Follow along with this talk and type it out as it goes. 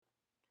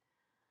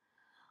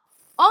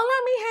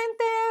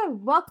gente!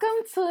 Welcome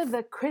to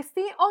the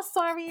Christy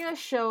Osoria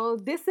Show.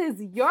 This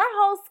is your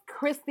host,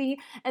 Christy,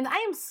 and I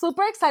am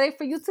super excited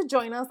for you to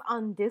join us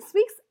on this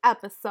week's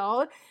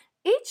episode.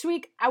 Each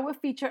week, I will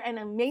feature an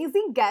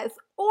amazing guest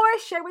or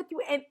share with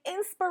you an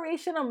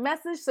inspirational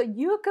message so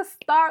you can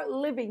start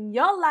living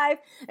your life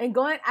and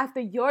going after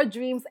your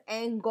dreams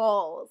and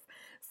goals.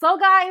 So,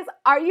 guys,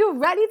 are you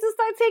ready to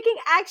start taking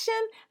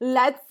action?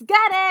 Let's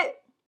get it!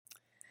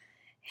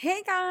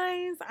 Hey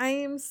guys, I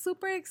am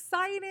super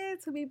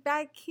excited to be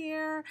back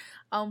here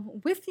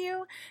with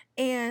you.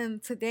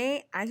 And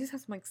today I just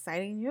have some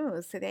exciting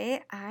news.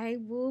 Today I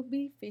will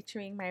be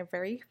featuring my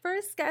very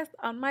first guest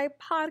on my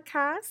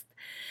podcast.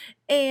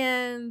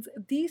 And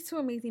these two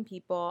amazing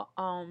people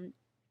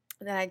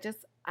that I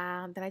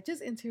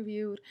just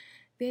interviewed,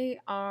 they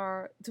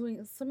are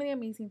doing so many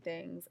amazing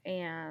things,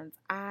 and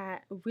I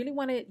really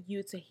wanted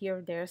you to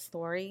hear their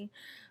story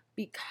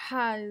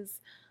because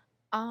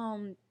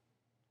um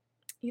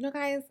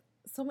guys,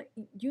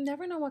 you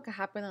never know what could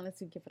happen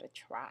unless you give it a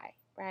try,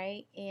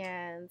 right?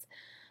 And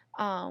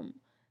um,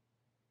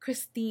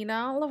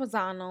 Kristina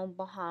Lozano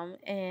Baham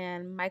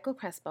and Michael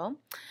Crespo,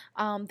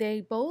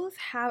 they both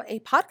have a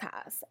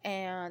podcast,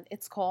 and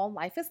it's called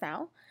Life Is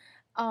Now.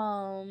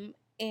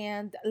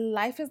 And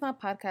Life Is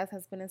Not podcast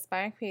has been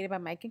inspired and created by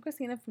Mike and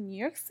Christina from New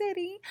York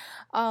City.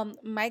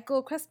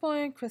 Michael Crespo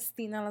and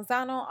Christina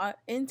Lozano are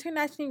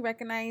internationally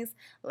recognized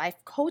life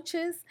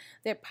coaches.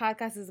 Their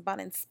podcast is about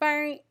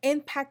inspiring,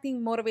 impacting,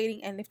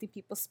 motivating, and lifting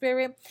people's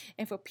spirit,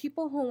 and for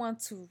people who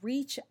want to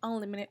reach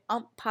unlimited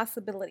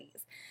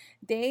possibilities.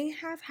 They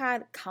have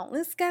had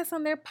countless guests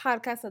on their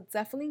podcast, so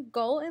definitely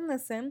go and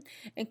listen,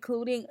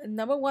 including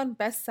number one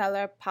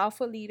bestseller,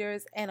 powerful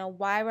leaders, and a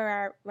wide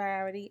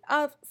variety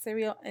of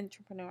serial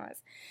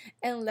entrepreneurs.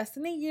 In less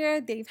than a year,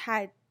 they've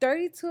had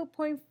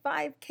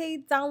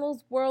 32.5K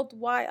downloads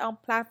worldwide on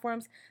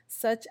platforms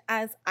such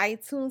as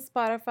iTunes,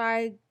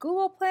 Spotify,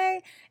 Google Play,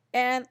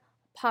 and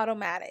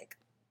Podomatic.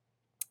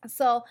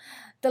 So,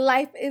 the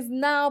Life Is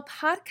Now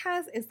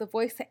podcast is the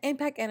voice to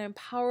impact and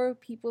empower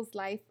people's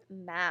life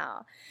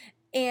now.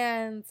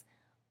 And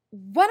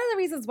one of the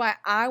reasons why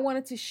I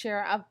wanted to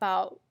share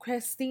about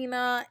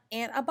Christina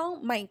and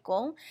about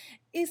Michael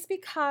is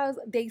because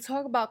they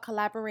talk about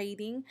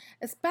collaborating,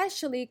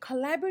 especially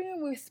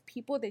collaborating with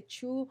people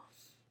that you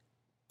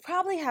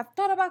probably have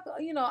thought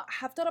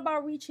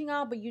about reaching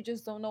out, but you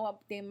just don't know what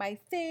they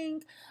might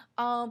think.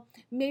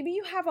 Maybe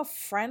you have a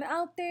friend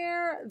out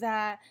there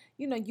that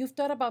you've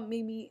thought about,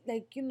 maybe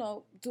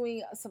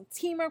doing some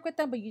teamwork with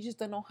them, but you just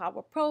don't know how to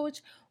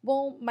approach.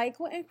 Well,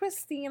 Michael and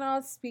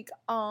Christina speak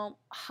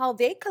how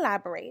they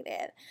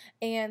collaborated,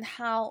 and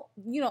how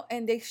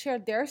and they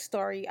shared their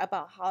story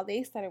about how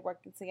they started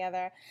working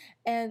together,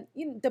 and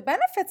the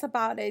benefits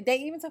about it. They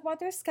even talk about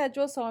their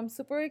schedule, so I'm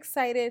super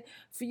excited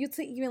for you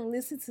to even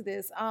listen to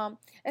this.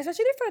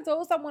 Especially for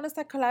those that want to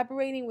start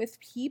collaborating with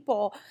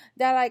people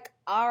that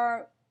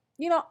are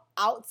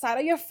outside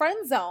of your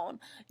friend zone.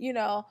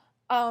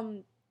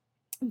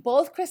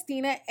 Both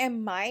Christina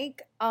and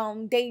Mike,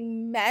 they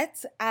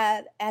met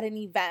at an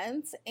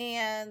event,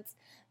 and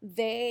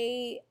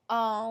they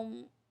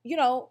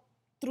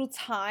through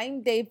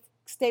time they've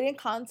stayed in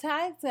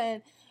contact,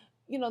 and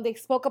they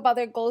spoke about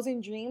their goals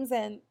and dreams,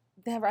 and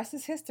the rest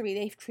is history.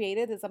 They've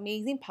created this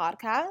amazing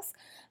podcast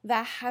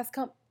that has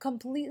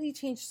completely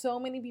changed so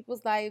many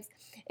people's lives.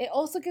 It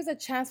also gives a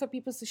chance for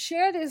people to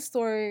share their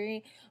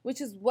story,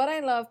 which is what I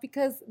love,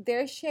 because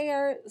they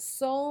share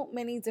so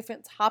many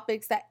different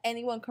topics that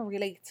anyone can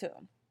relate to.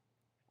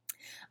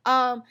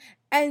 Um,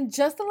 and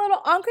just a little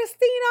on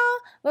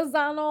Christina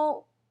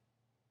Lozano.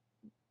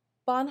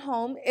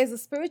 Bonhomme is a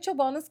spiritual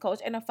wellness coach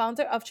and a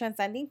founder of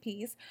Transcending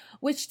Peace,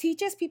 which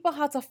teaches people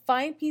how to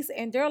find peace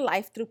in their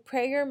life through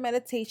prayer,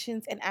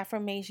 meditations, and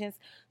affirmations,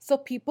 so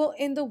people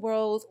in the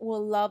world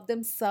will love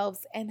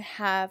themselves and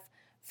have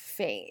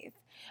faith.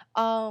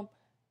 Um,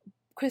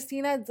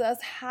 Christina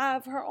does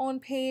have her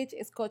own page.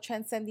 It's called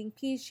Transcending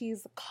Peace.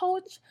 She's a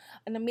coach,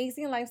 an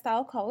amazing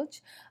lifestyle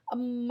coach.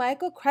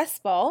 Michael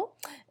Crespo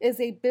is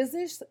a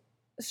business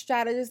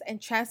strategist and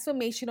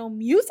transformational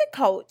music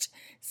coach,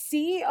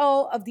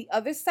 CEO of The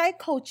Other Side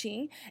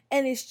Coaching,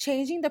 and is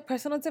changing the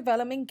personal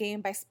development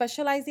game by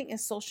specializing in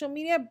social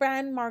media,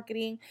 brand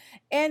marketing,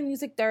 and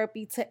music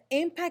therapy to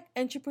impact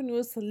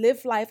entrepreneurs to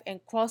live life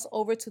and cross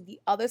over to the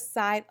other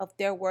side of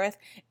their worth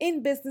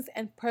in business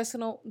and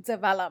personal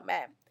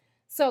development.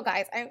 So,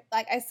 guys,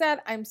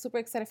 I'm super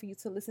excited for you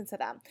to listen to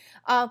them.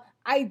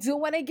 I do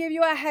want to give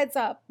you a heads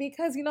up,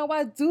 because you know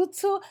what? Due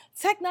to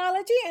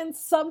technology, and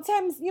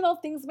sometimes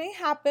things may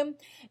happen.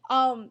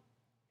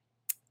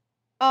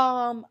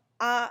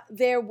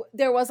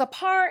 There was a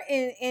part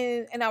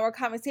in our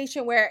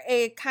conversation where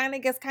it kind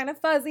of gets kind of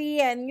fuzzy,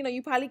 and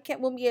you probably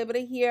won't be able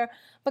to hear.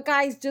 But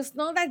guys, just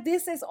know that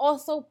this is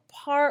also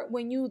part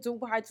when you do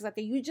projects like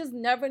that. You just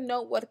never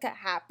know what could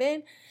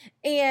happen,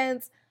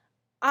 and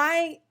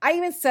I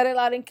even said it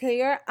loud and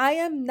clear. I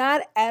am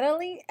not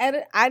editing.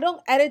 I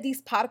don't edit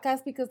these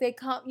podcasts because they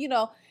come,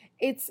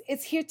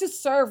 it's here to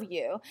serve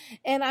you.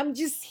 And I'm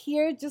just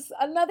here, just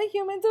another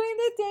human doing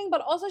their thing,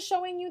 but also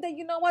showing you that,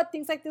 you know what,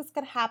 things like this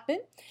could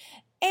happen.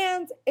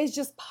 And it's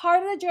just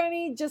part of the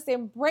journey. Just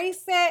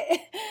embrace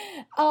it.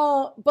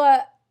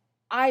 But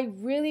I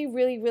really,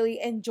 really, really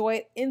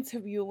enjoyed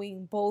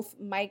interviewing both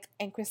Mike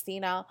and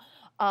Kristina.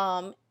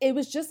 It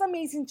was just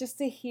amazing just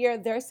to hear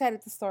their side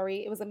of the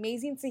story. It was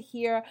amazing to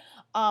hear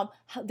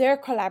their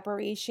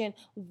collaboration,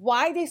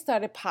 why they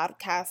started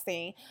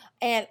podcasting,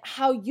 and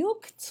how you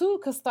too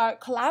could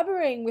start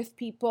collaborating with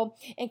people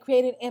and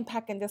create an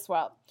impact in this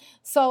world.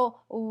 So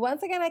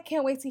once again, I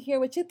can't wait to hear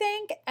what you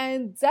think,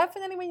 and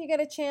definitely when you get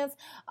a chance,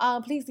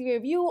 please leave a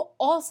review.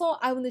 Also,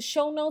 I in the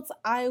show notes,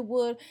 I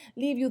would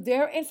leave you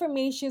their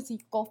information so you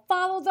can go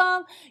follow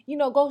them,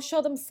 go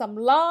show them some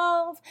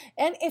love.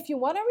 And if you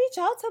want to reach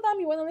out to them,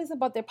 you want to listen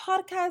about their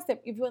podcast, if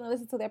you want to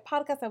listen to their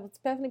podcast, I would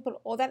definitely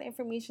put all that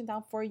information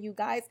down for you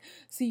guys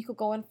so you could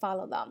go and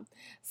follow them.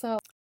 So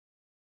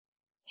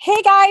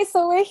hey guys,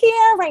 so we're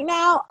here right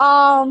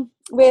now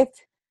with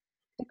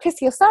the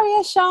Christy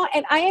Osorio Show,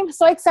 and I am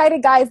so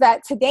excited, guys,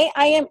 that today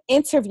I am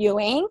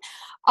interviewing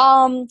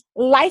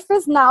Life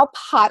is Now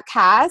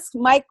podcast,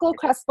 Michael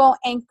Crespo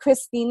and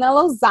Kristina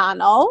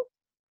Lozano.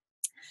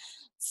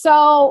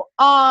 So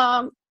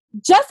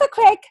just a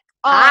quick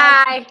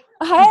hi.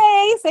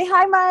 Hey, say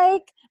hi,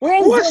 Mike. We're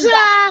in What's Zoom.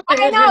 up?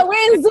 I know,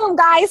 we're in Zoom,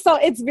 guys, so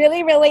it's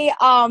really, really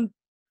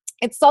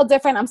it's so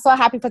different. I'm so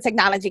happy for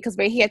technology because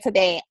we're here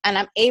today and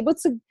I'm able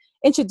to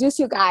introduce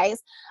you guys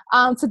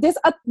to this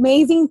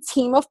amazing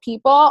team of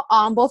people.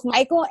 Both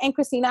Michael and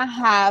Kristina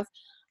have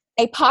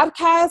a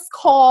podcast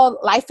called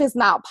Life is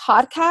Now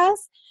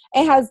podcast.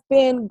 It has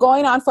been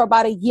going on for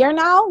about a year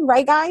now,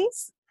 right,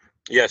 guys?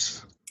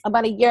 Yes.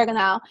 About a year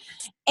now.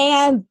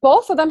 And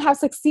both of them have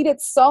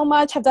succeeded so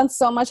much, have done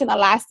so much in the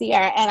last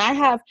year. And I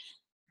have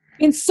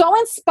been so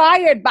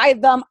inspired by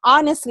them.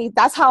 Honestly,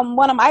 that's how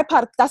my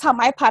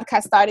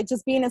podcast started,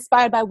 just being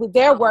inspired by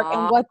their work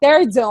and what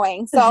they're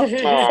doing. So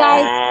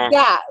guys,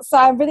 yeah, so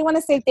I really want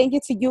to say thank you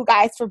to you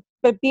guys for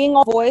being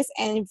a voice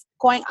and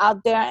going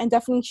out there and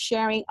definitely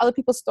sharing other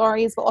people's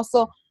stories, but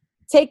also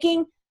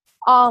taking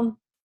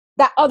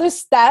that other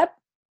step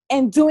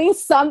and doing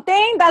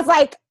something that's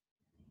like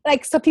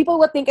so people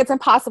would think it's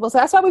impossible. So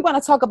that's what we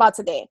want to talk about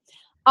today.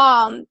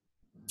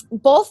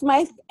 Both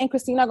Mike and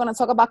Kristina are going to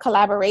talk about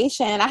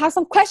collaboration. I have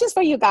some questions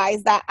for you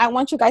guys that I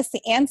want you guys to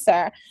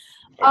answer.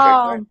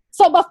 Okay,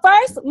 but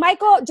first,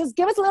 Michael, just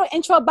give us a little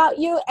intro about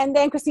you, and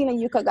then Kristina,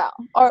 you could go,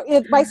 or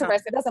vice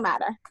versa. It doesn't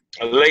matter.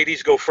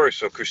 Ladies go first,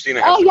 so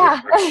Kristina has to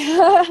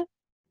go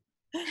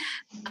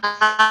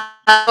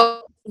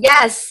first.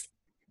 Yes,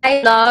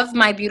 I love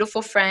my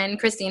beautiful friend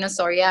Kristina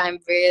Soria. I'm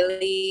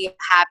really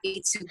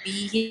happy to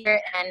be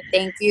here, and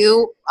thank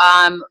you.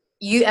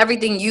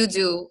 Everything you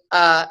do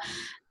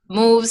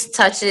moves,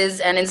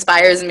 touches, and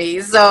inspires me.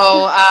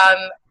 So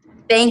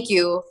thank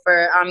you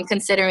for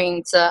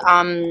considering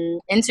to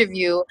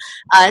interview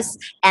us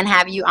and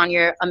have you on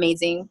your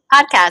amazing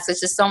podcast,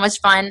 which is so much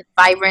fun,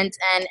 vibrant,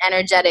 and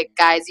energetic,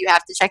 guys. You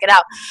have to check it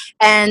out.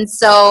 And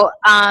so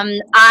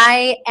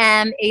I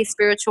am a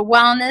spiritual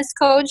wellness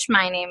coach.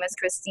 My name is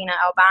Kristina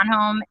L.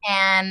 Bonhomme,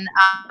 and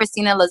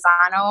Kristina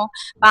Lozano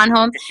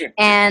Bonhomme.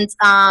 And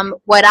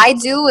what I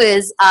do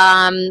is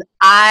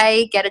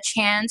I get a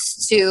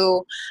chance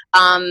to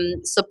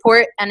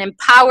support and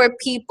empower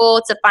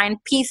people to find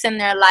peace in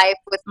their life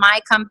with my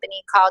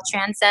company called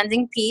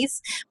Transcending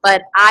Peace.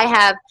 But I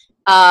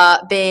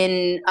have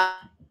been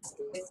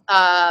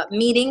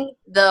meeting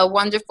the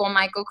wonderful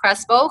Michael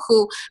Crespo,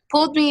 who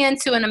pulled me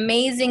into an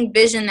amazing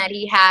vision that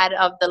he had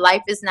of the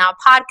Life is Now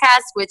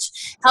podcast,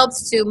 which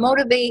helps to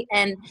motivate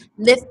and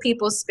lift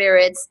people's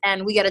spirits.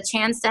 And we get a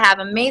chance to have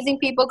amazing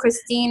people.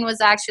 Christine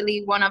was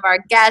actually one of our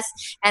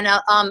guests, and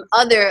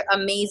other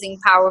amazing,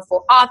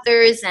 powerful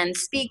authors and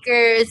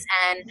speakers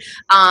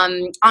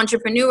and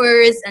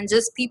entrepreneurs and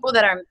just people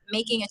that are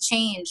making a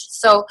change.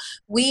 So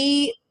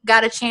we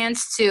got a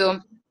chance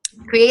to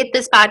create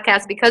this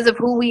podcast because of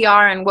who we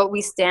are and what we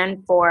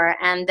stand for,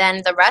 and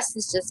then the rest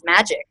is just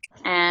magic.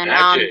 And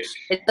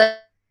it's a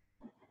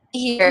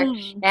here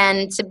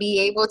and to be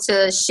able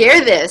to share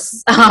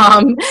this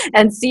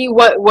and see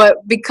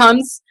what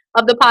becomes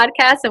of the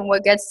podcast and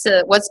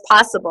what's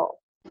possible.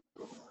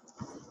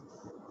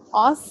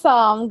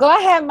 Awesome. Go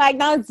ahead, Mike.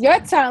 Now it's your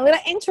turn. A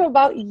little intro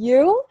about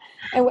you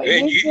and what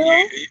you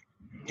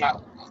do.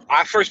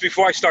 First,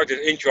 before I start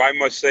the intro, I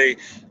must say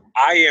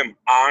I am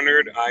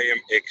honored, I am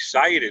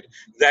excited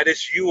that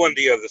it's you on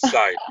the other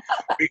side,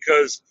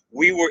 because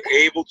we were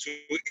able to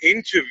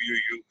interview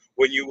you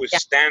when you were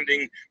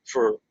standing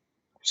for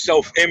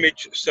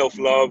self-image,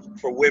 self-love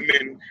for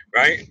women,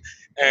 right?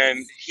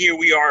 And here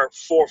we are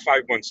 4 or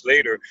 5 months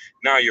later.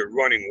 Now you're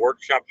running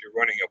workshops, you're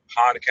running a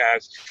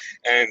podcast,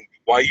 and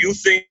while you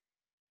think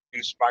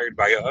inspired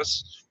by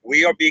us,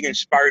 we are being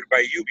inspired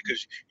by you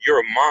because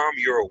you're a mom,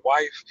 you're a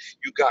wife,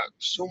 you got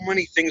so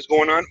many things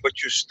going on,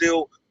 but you're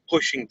still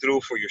pushing through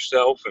for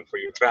yourself and for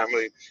your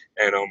family,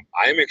 and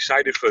I am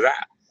excited for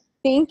that.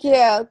 Thank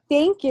you.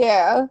 Thank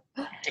you.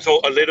 So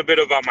a little bit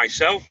about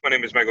myself. My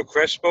name is Michael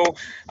Crespo.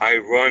 I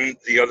run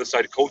the Other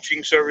Side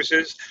Coaching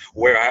Services,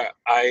 where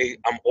I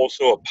am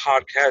also a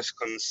podcast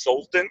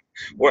consultant,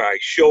 where I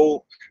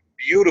show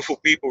beautiful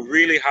people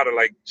really how to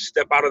like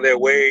step out of their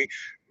way,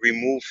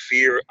 remove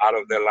fear out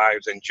of their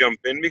lives and jump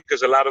in,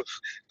 because a lot of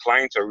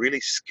clients are really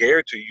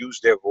scared to use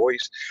their voice.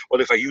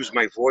 Well, if I use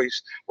my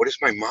voice, what is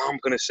my mom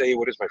going to say?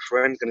 What is my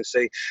friend going to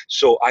say?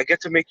 So I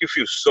get to make you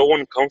feel so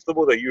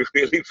uncomfortable that you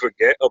really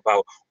forget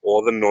about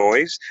all the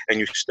noise and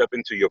you step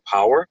into your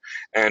power.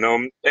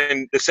 And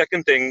the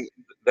second thing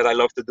that I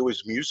love to do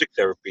is music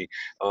therapy.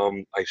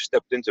 I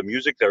stepped into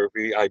music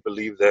therapy. I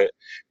believe that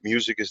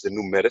music is the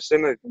new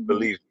medicine. I Mhm.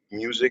 believe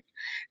music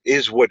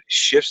is what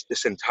shifts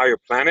this entire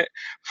planet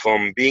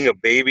from being a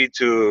baby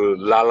to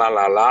la la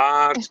la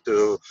la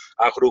to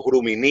ajuru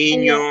juru mi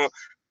Yeah.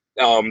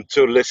 niño,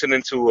 to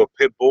listening to a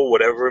pit bull,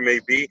 whatever it may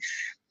be.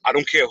 I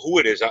don't care who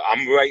it is.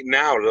 I'm right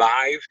now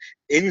live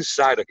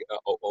inside a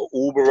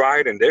Uber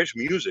ride, and there's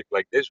music.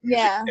 Like there's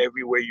music Yeah.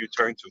 everywhere you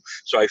turn to.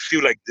 So I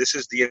feel like this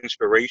is the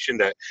inspiration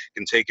that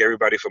can take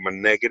everybody from a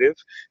negative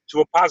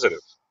to a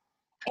positive.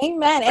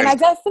 Amen. And And I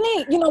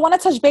definitely, want to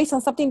touch base on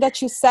something that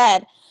you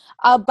said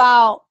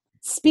about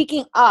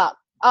speaking up.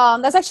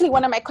 That's actually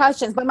one of my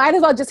questions, but might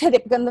as well just hit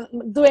it,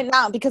 do it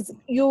now because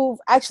you've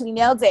actually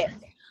nailed it.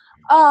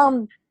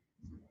 Um,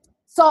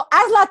 so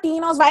as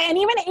Latinos, right, and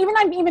even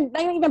I'm even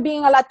not even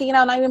being a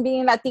Latina, not even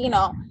being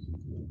Latino,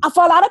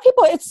 for a lot of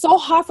people, it's so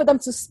hard for them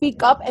to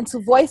speak up and to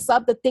voice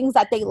up the things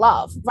that they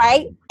love,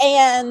 right?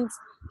 And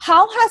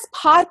how has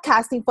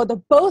podcasting for the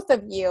both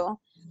of you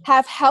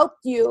have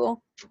helped you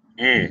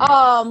mm,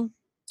 um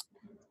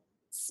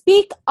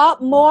speak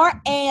up more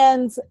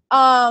and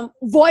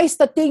voice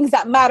the things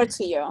that matter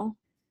to you?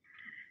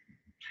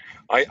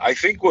 I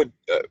think what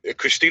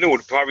Christina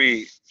would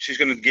probably, she's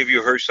going to give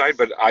you her side,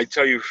 but I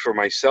tell you for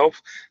myself,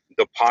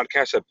 the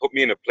podcast have put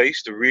me in a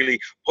place to really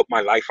put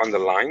my life on the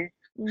line.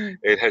 Mm.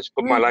 It has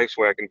put my Mm. life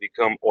where I can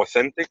become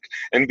authentic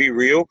and be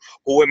real.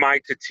 Who am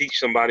I to teach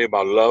somebody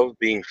about love,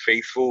 being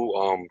faithful,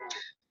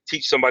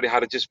 teach somebody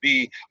how to just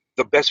be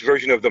the best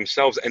version of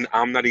themselves, and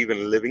I'm not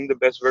even living the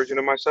best version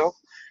of myself.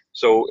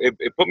 So it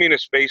put me in a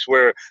space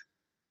where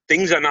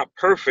things are not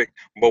perfect,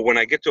 but when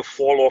I get to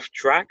fall off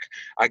track,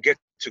 I get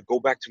to go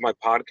back to my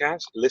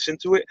podcast, listen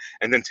to it,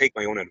 and then take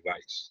my own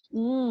advice.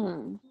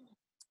 Mm.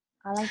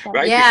 I like that.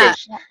 Right? Yeah.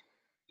 Because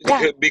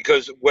Yeah.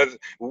 because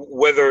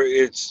whether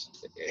it's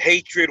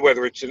hatred,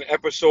 whether it's an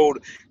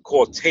episode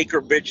called Take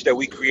Her Bitch that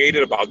we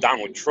created about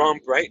Donald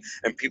Trump, right?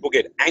 And people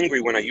get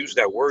angry when I use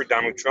that word,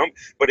 Donald Trump,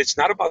 but it's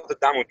not about the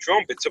Donald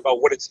Trump. It's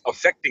about what it's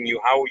affecting you,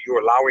 how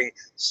you're allowing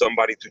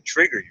somebody to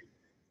trigger you.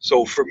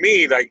 So for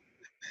me, like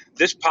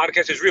this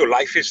podcast is real.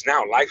 Life is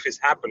now. Life is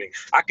happening.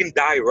 I can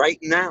die right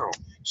now.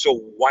 So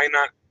why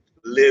not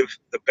live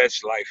the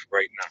best life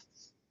right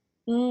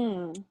now?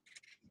 Mm.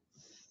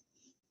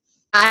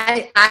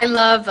 I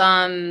love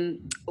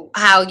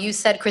how you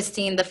said,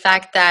 Christine, the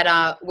fact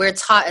that we're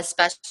taught,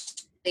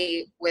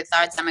 especially with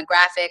our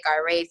demographic,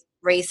 our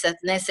race,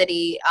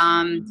 ethnicity.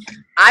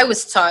 I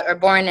was taught or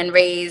born and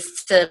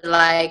raised to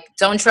like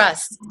don't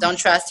trust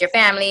your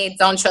family,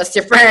 don't trust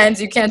your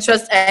friends. You can't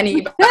trust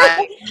anybody.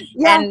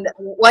 Yeah. And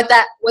what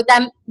that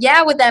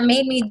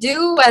made me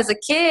do as a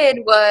kid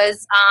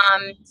was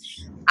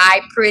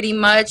I pretty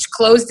much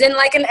closed in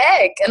like an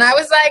egg. And I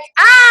was like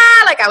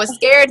I was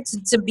scared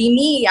to be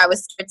me. I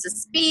was scared to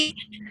speak.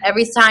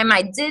 Every time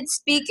I did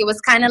speak, it was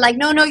kind of like,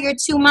 no, you're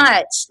too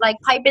much. Like,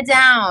 pipe it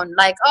down.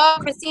 Like, oh,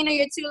 Christina,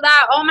 you're too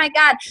loud. Oh my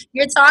God,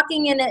 you're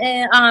talking in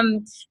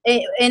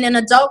an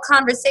adult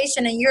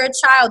conversation and you're a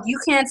child. You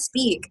can't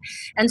speak.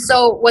 And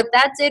so what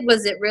that did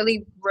was it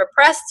really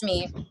repressed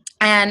me.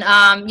 And,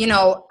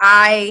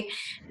 I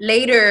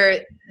later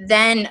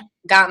then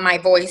got my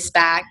voice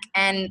back.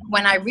 And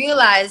when I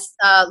realized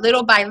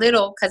little by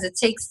little, because it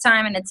takes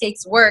time and it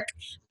takes work,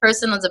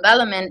 personal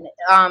development,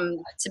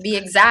 to be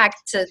exact,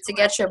 to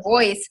get your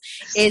voice,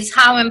 is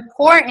how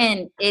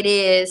important it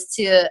is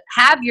to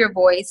have your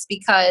voice,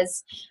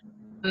 because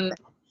um,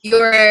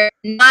 you're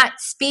not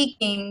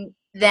speaking,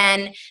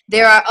 then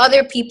there are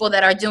other people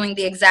that are doing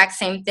the exact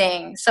same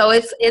thing. So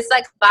it's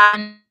like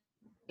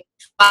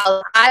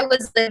while I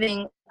was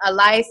living a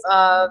life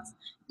of,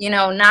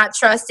 not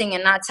trusting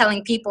and not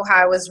telling people how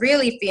I was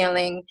really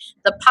feeling,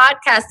 the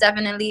podcast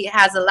definitely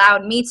has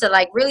allowed me to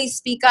like really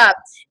speak up.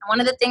 And one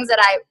of the things that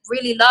I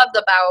really loved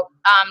about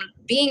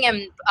being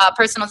in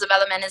personal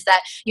development is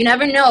that you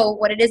never know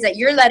what it is that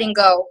you're letting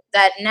go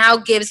that now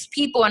gives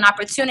people an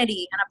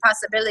opportunity and a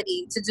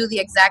possibility to do the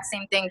exact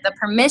same thing. The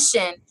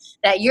permission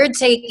that you're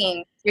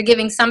taking, you're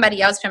giving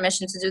somebody else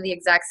permission to do the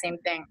exact same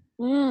thing.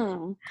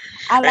 Mm.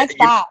 I And like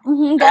that. Go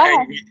and,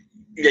 ahead.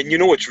 and you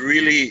know what's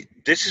really,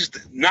 this is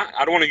not,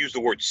 I don't want to use the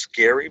word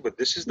scary, but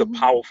this is the Hmm.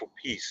 powerful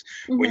piece.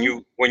 When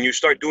Hmm. you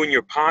start doing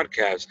your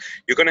podcast,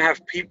 you're going to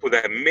have people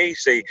that may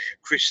say,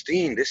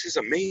 Christine, this is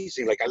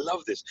amazing, like I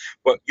love this,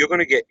 but you're going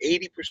to get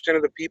 80%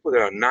 of the people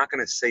that are not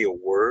going to say a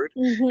word,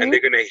 and Hmm.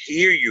 they're going to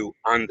hear you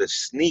on the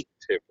sneak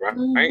tip, right?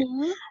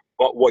 Hmm.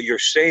 but what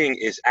you're saying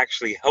is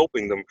actually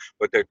helping them,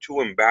 but they're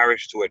too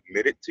embarrassed to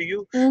admit it to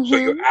you. So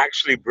you're Mm-hmm.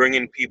 actually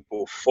bringing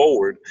people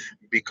forward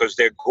because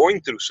they're going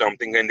through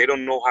something and they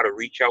don't know how to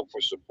reach out for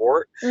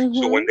support.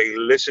 So when Mm-hmm. they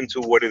listen to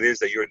what it is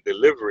that you're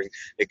delivering,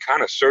 it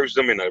kind of serves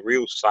them in a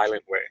real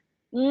silent way.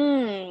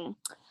 Mm.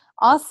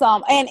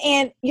 Awesome.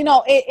 And you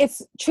know,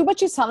 it's true what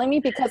you're telling me,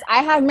 because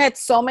I have met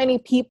so many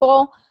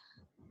people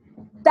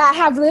that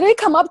have literally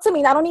come up to me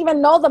and I don't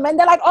even know them, and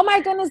they're like, "Oh my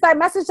goodness, that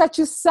message that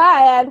you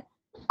said,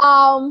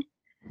 um,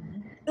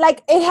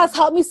 like it has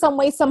helped me some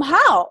way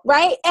somehow,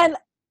 right?" And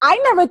I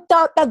never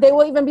thought that they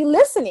will even be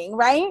listening,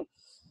 right?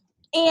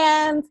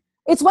 And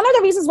it's one of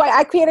the reasons why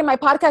I created my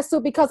podcast too,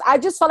 because I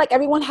just felt like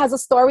everyone has a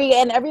story,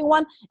 and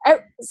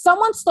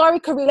someone's story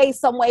could relate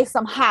some way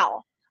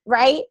somehow,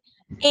 right?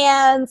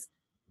 And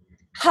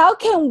how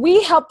can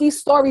we help these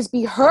stories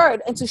be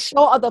heard and to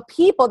show other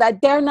people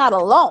that they're not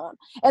alone?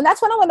 And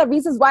that's one of the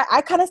reasons why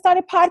I kind of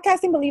started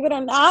podcasting, believe it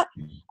or not.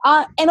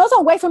 And also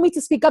a way for me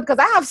to speak up, because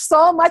I have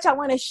so much I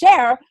want to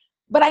share,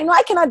 but I know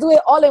I cannot do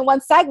it all in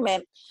one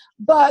segment.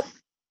 But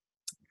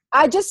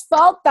I just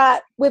felt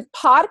that with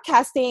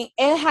podcasting,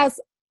 it has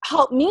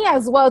helped me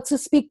as well to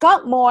speak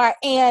up more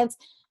and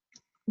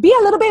be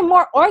a little bit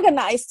more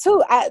organized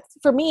too,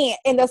 for me,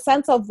 in the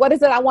sense of what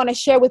is it I want to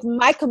share with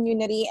my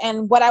community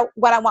and what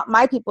I want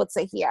my people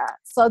to hear.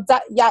 So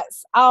that,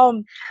 yes.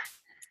 Can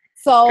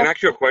I So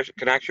ask you a question?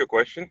 Can I ask you a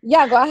question?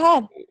 yeah, go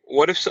ahead.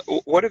 What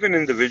if an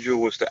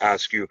individual was to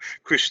ask you,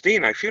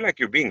 Christine, I feel like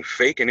you're being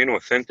fake and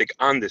inauthentic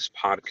on this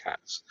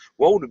podcast?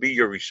 What would be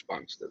your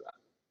response to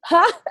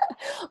that?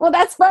 Well,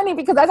 that's funny,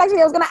 because that's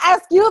actually, I was going to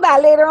ask you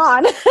that later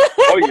on.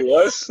 Oh, you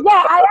was?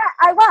 Yeah,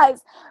 I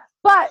was.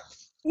 But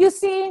you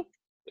see,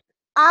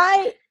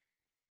 I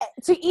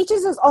to each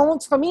is his own.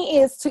 For me,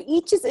 is to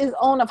each is his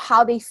own of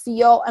how they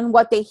feel and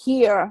what they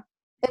hear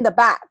in the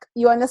back.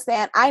 You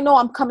understand? I know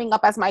I'm coming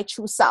up as my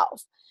true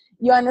self.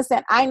 You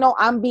understand? I know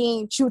I'm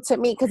being true to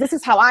me, because this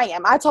is how I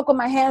am. I talk with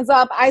my hands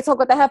up. I talk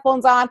with the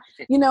headphones on.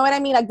 You know what I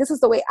mean? Like, this is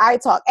the way I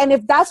talk. And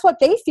if that's what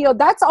they feel,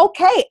 that's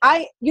okay.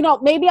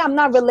 Maybe I'm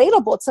not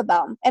relatable to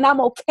them, and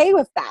I'm okay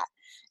with that.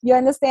 You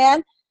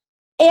understand?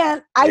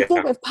 And I Yeah.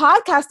 think with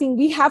podcasting,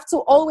 we have to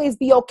always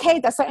be okay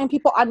that certain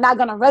people are not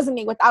going to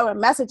resonate with our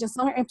message, and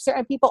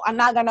certain people are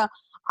not going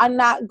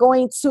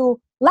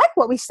to like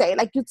what we say,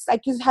 like you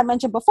had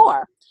mentioned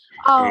before.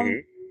 Um, Hmm.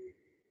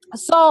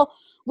 so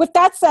with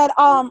that said,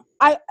 I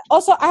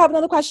have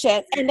another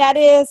question, and that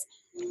is,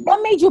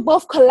 what made you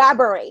both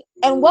collaborate,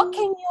 and what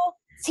can you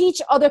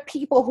teach other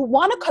people who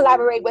want to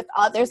collaborate with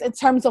others in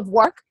terms of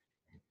work,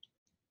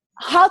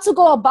 how to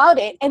go about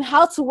it, and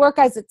how to work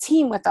as a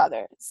team with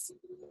others?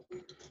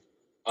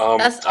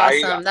 That's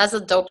I awesome. That's a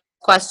dope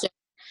question.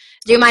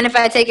 Do you mind if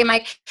I take it,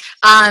 Mike? take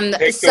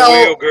the wheel,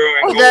 So girl,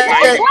 and go the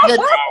 90 miles an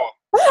hour.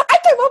 I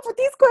came up with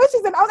these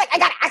questions and I was like, I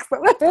gotta ask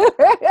them.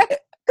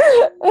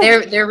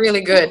 they're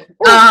really good.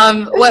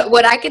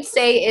 What I could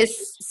say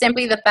is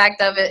simply the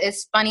fact of it.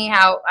 It's funny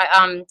how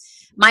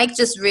Mike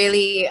just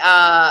really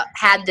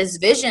had this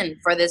vision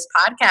for this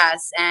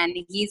podcast, and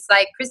he's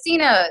like,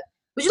 Christina,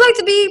 would you like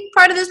to be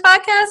part of this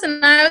podcast?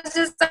 And I was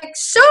just like,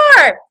 sure.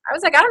 I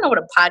was like, I don't know what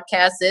a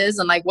podcast is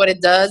and like what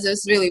it does.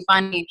 It's really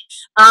funny.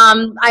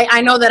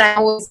 I know that I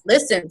always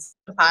listen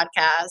to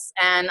podcasts,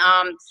 and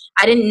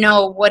I didn't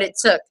know what it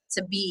took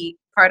to be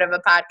part of a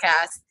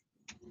podcast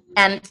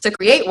and to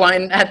create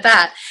one at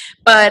that.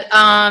 But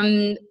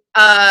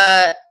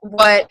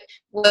what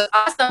was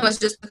awesome was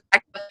just the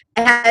fact that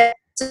I had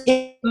to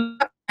hit him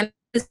up and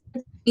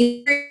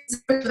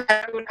that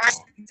I would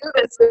actually do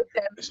this with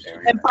him This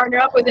area. and partner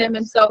up with him.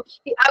 And so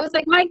I was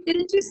like, Mike,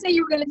 didn't you say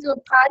you were going to do a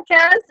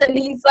podcast? And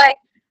he's like,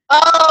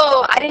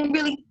 oh, I didn't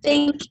really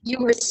think you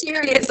were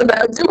serious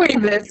about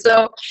doing this.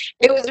 So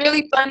it was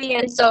really funny.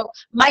 And so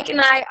Mike and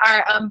I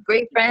are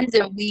great friends,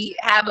 and we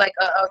have like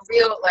a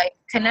real like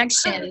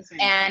connection,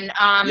 and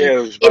Yeah, it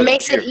was it about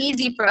makes it here.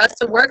 easy for us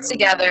to work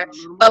together.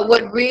 But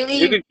what You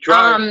really can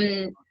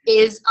try.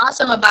 is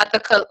awesome about the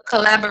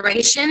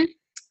collaboration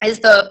is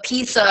the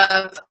piece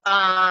of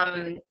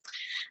uh,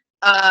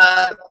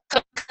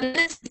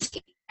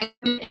 consistency and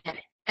commitment.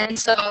 And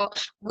so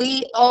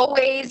we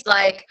always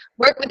like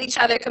work with each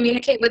other,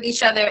 communicate with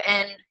each other,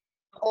 and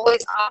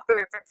always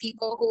offer for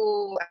people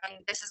who,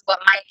 and this is what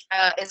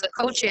Mike is a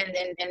coach in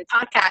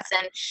podcasts.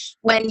 And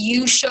when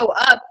you show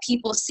up,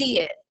 people see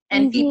it.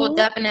 And people Mm-hmm.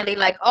 definitely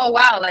like, oh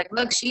wow, like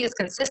look, she is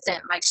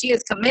consistent, like she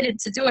is committed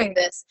to doing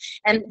this.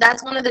 And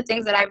that's one of the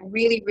things that I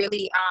really,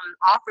 really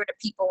offer to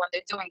people when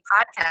they're doing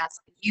podcasts.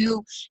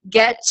 You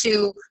get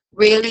to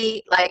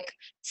really like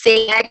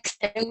say X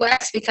and do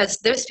X, because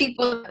there's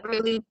people that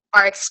really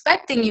are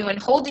expecting you and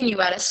holding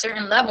you at a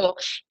certain level,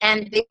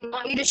 and they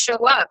want you to show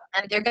up,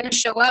 and they're going to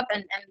show up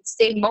and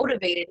stay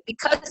motivated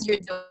because you're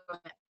doing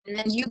it. And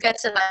then you get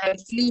to like a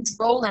huge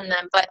role in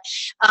them. But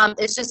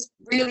it's just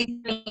really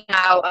funny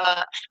how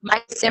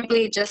Mike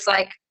simply just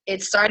like,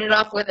 it started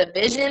off with a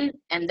vision,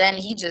 and then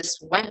he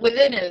just went with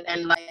it,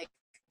 and like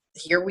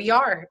here we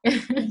are.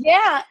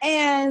 Yeah,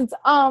 and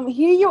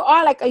here you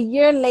are like a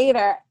year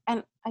later,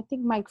 and I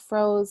think Mike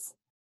froze.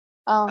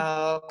 Oh,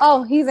 Okay.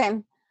 oh, he's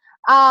in.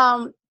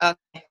 Um,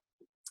 Okay.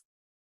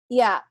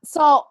 yeah.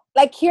 So,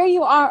 like, here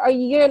you are a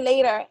year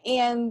later,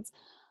 and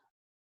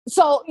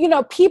so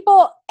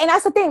people, and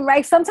that's the thing,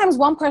 right? Sometimes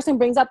one person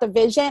brings out the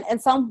vision,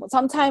 and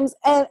sometimes,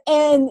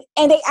 and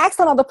they ask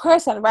another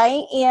person,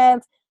 right?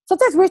 And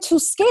sometimes we're too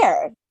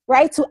scared,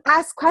 right, to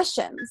ask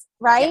questions, Yeah.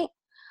 right?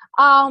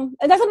 And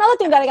that's another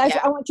thing that Yeah.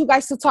 I want you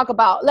guys to talk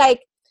about.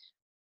 Like,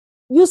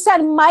 you said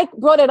Mike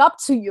brought it up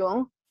to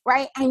you,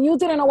 right? And you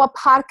didn't know what Mhm.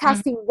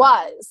 podcasting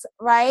was,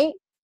 right?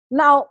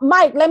 Now,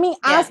 Mike, let me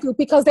Yeah. ask you,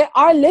 because there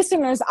are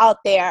listeners out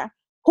there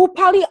who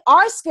probably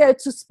are scared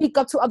to speak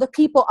up to other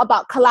people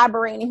about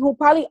collaborating, who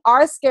probably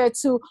are scared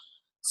to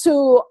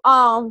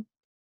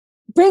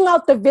bring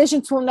out the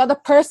vision to another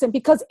person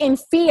because in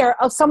fear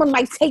of someone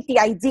might take the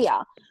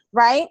idea,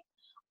 right?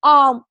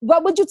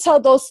 What would you tell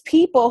those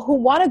people who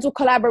want to do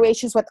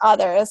collaborations with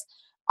others,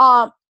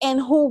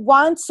 and who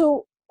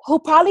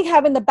probably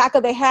have in the back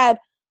of their head,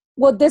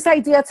 will this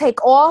idea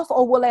take off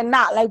or will it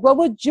not? Like, what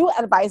would you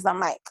advise them,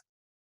 Mike?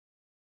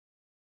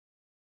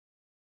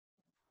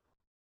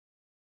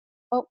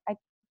 Oh,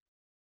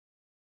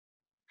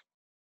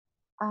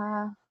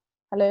 uh,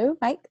 hello,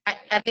 Mike.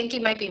 I think he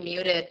might be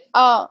muted.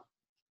 Oh,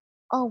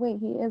 oh, wait,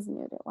 he is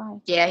muted. Why?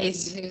 Yeah,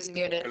 he's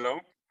muted. Hello?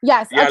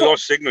 Yes. Yeah, I Okay.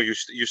 lost signal. You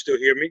still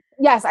hear me?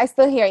 Yes, I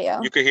still hear You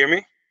you. can hear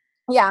me?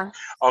 Yeah.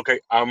 Okay.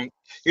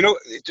 You know,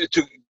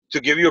 to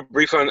give you a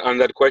brief on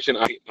that question,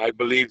 I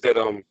believe that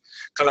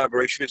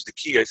collaboration is the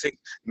key. I think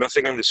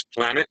nothing on this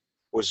planet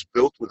was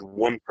built with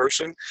one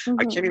person.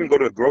 I can't even Mm-hmm. go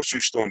to a grocery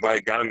store and buy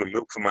a gallon of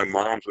milk for my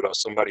mom's without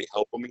somebody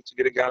helping me to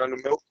get a gallon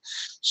of milk.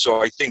 So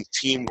I think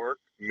teamwork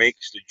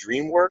makes the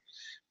dream work.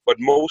 But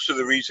most of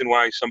the reason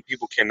why some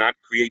people cannot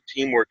create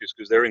teamwork is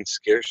because they're in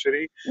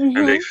scarcity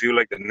and they Mm-hmm. feel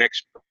like the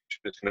next person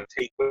is going to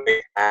take what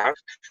they have.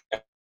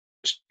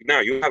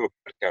 Now you have a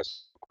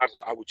podcast.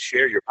 I would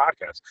share your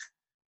podcast.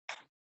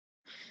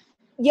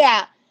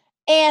 Yeah.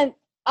 And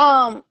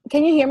can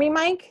you hear me,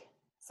 Mike?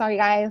 Sorry,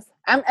 guys.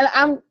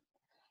 I'm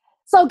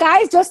so,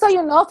 guys, just so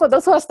you know, for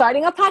those who are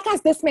starting a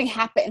podcast, this may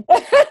happen.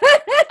 It's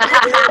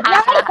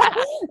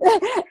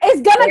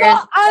gonna go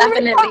There's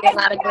definitely a unrecorded.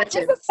 lot of Yeah,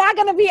 this is glitches. not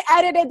gonna be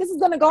edited. This is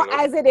gonna go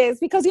Hello. as it is,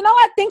 because you know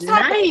what? Things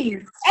happen, Nice.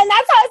 and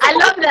that's how it's I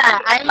supposed love to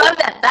that. be. I love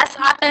that. That's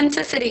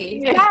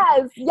authenticity.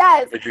 Yes,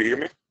 yes, Did you hear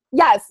me?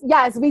 yes.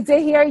 We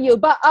did hear you,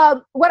 but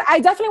what I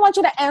definitely want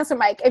you to answer,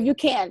 Mike, if you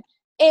can,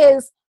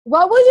 is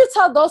what would you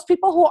tell those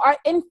people who are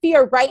in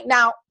fear right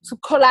now to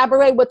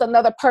collaborate with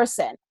another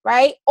person,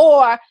 right?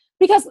 Or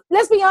because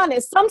let's be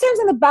honest, sometimes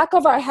in the back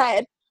of our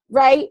head,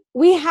 right,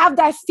 we have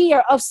that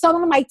fear of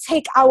someone might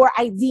take our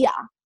idea,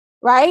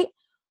 right?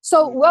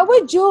 So what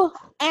would you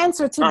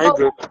answer to I'm those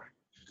good.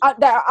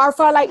 that are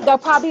for, like, they're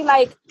probably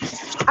like,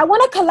 I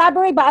want to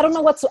collaborate, but I don't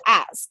know what to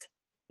ask.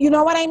 You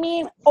know what I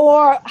mean?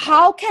 Or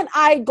how can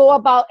I go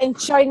about and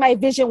sharing my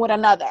vision with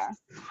another?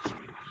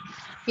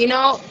 You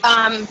know,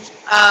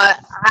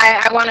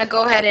 I want to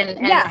go ahead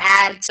and Yeah.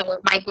 add to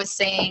what Mike was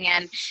saying.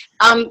 And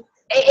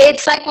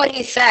it's like what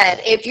he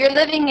said. If you're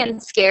living in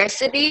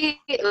scarcity,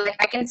 like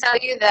I can tell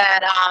you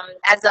that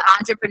as an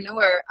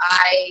entrepreneur,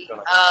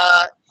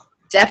 I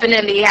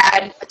definitely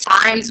had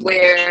times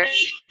where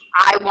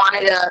I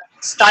wanted to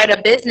start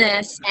a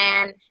business,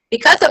 and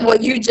because of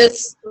what you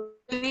just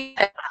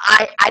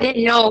I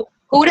didn't know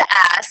who to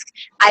ask.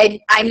 I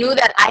knew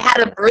that I had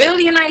a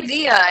brilliant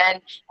idea,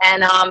 and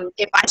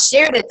if I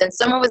shared it, then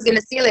someone was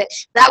gonna steal it.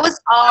 That was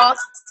all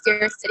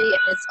scarcity, and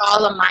it's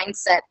all a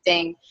mindset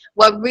thing.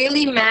 What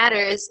really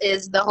matters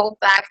is the whole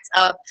fact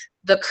of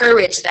the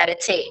courage that it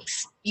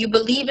takes. You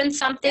believe in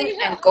something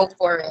and go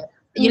for it.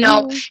 You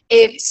know, Mm-hmm.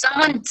 if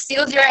someone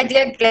steals your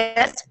idea,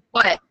 guess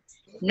what?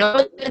 No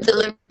one's going to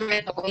deliver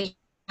it the way you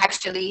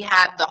actually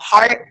have the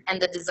heart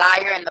and the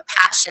desire and the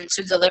passion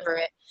to deliver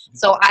it.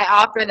 So I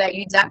offer that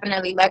you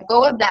definitely let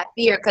go of that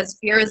fear, because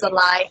fear is a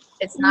lie.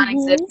 It's Mm-hmm.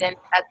 non-existent.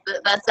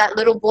 That's that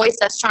little voice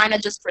that's trying to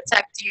just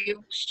protect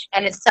you,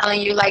 and it's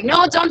telling you like,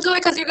 no, don't do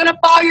it because you're gonna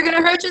fall, you're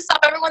gonna hurt yourself,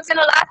 everyone's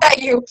gonna laugh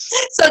at you.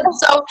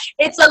 So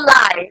it's a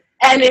lie,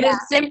 and it is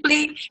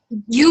simply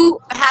you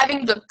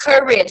having the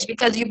courage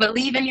because you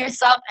believe in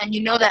yourself and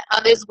you know that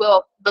others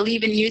will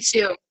believe in you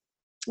too,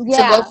 to go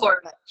Yeah.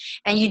 for it.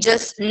 And you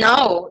just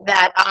know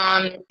that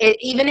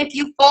even if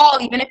you fall,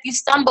 even if you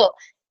stumble,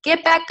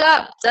 get back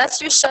up,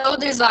 dust your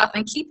shoulders off,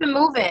 and keep it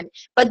moving.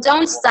 But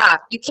don't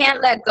stop. You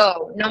can't let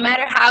go, no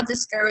matter how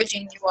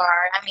discouraging you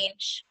are. I mean,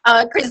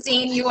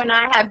 Christine, you and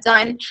I have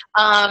done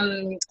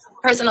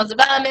personal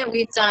development.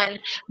 We've done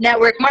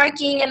network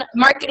marketing and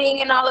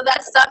all of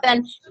that stuff.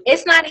 And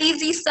it's not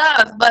easy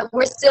stuff, but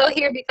we're still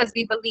here because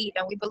we believe,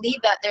 and we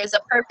believe that there's a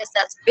purpose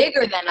that's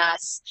bigger than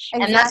us,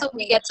 and that's what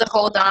we Exactly. get to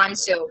hold on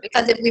to.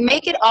 Because if we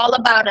make it all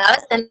about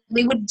us, then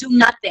we would do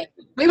nothing.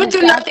 We would do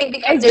Exactly. nothing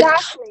because there's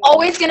Exactly.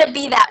 always going to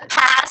be that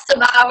past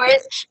of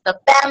ours, the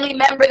family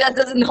member that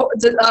doesn't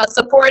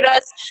support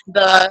us,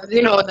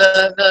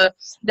 the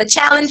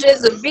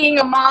challenges of being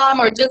a mom,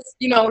 or just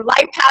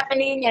life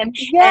happening and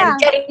Yeah.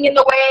 getting in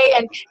the way,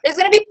 and there's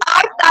going to be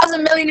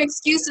 5,000 million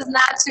excuses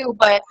not to.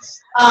 But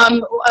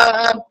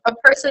a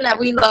person that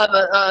we love,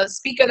 a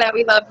speaker that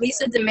we love,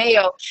 Lisa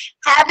DeMayo,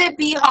 have it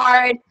be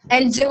hard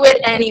and do it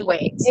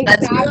anyways.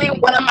 That's really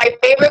one of my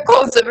favorite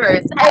quotes of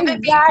hers. Have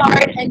it be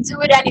hard and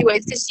do it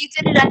anyways, because she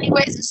did it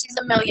anyways, and she's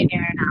a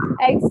millionaire now.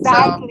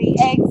 Exactly.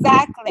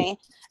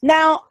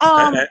 Now,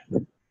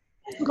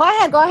 go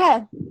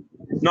ahead.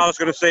 No, I was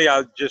gonna say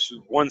just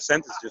one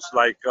sentence, just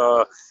like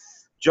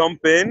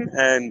jump in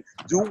and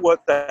do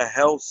what the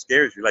hell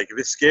scares you. Like if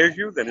it scares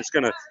you, then it's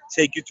gonna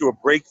take you to a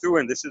breakthrough,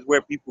 and this is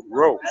where people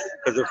grow.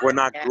 Because if we're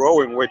not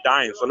growing, we're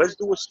dying. So let's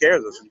do what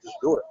scares us and just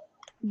do it.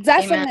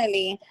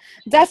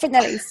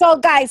 Definitely. So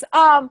guys,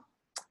 I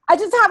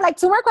just have like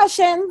two more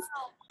questions.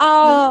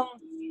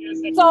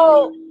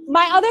 So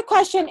my other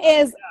question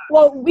is,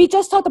 well, we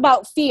just talked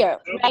about fear,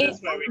 right?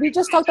 We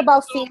just talked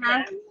about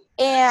fear,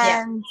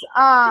 and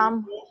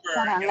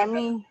hold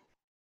on,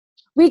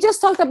 we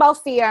just talked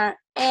about fear,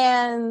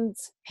 and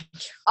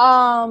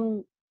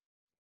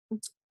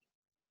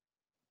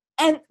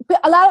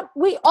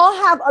we all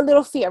have a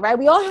little fear, right?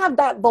 We all have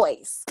that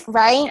voice,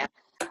 right?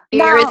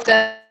 Fear is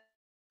good.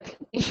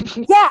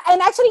 Yeah,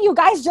 and actually you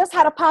guys just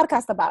had a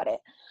podcast about it.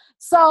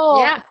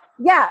 So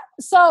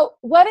so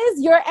what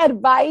is your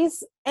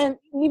advice, and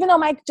even though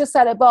Mike just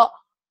said it, but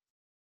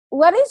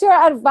what is your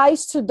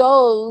advice to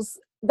those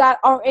that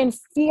are in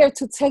fear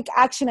to take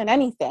action in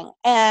anything,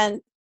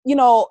 and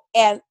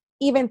and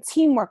even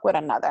teamwork with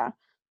another,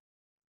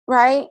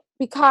 right?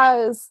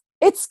 Because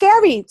it's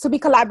scary to be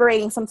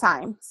collaborating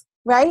sometimes,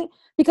 right?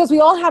 Because we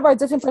all have our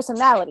different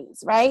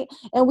personalities, right?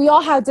 And we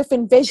all have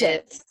different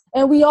visions,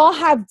 and we all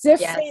have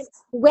different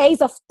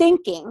ways of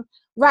thinking,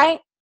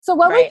 right? So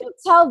what would you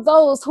tell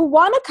those who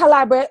want to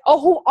collaborate or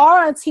who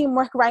are on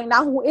teamwork right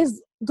now, who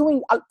is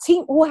doing a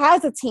team, who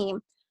has a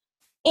team,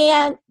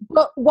 and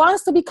but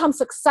wants to become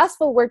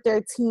successful with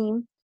their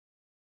team?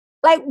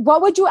 Like,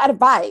 what would you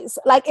advise?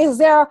 Like, is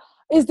there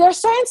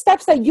certain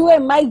steps that you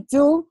and Mike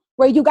do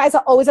where you guys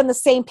are always on the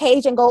same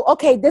page and go,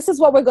 okay, this is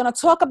what we're going to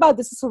talk about,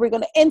 this is who we're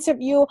going to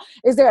interview?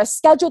 Is there a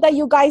schedule that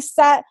you guys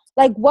set?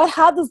 Like,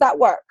 how does that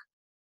work?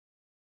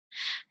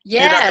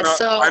 Yeah,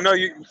 so I know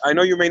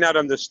you may not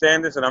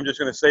understand this, and I'm just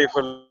going to say it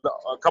for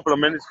a couple of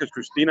minutes because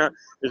Kristina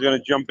is going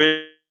to jump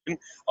in.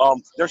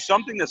 There's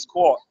something that's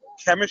called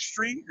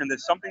chemistry, and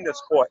there's something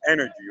that's called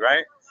energy,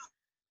 right?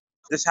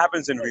 This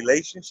happens in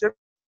relationships.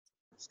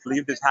 I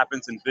believe this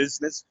happens in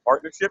business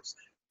partnerships.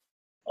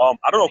 I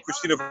don't know,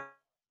 Kristina,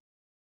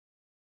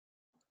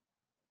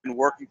 been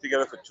working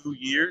together for 2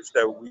 years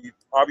that we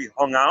probably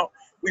hung out.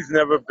 We've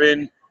never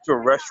been to a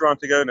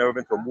restaurant together, never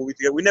been to a movie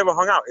together. We never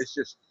hung out. It's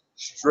just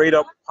straight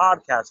up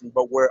podcasting,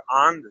 but we're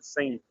on the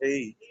same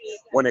page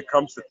when it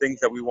comes to things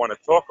that we want to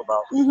talk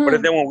about.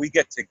 But then when we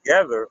get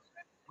together,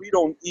 we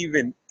don't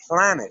even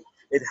plan it.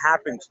 It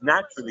happens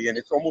naturally, and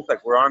it's almost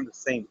like we're on the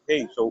same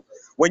page. So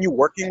when you're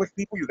working with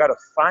people, you got to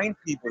find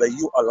people that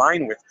you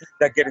align with,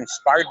 that get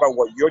inspired by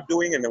what you're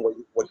doing and then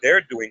what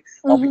they're doing.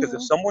 Because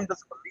if someone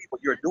doesn't believe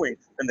what you're doing,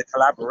 then the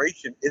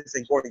collaboration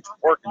isn't going to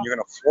work, and you're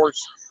going to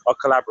force a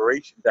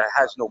collaboration that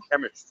has no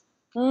chemistry.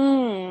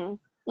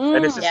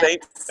 And it's the same.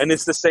 And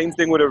it's the same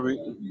thing with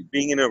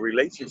being in a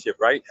relationship,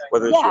 right?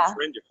 Whether it's your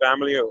friend, your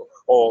family,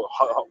 or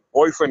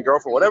boyfriend,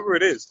 girlfriend, whatever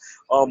it is.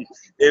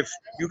 If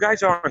you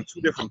guys are on two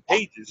different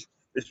pages,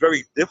 it's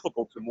very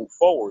difficult to move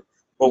forward.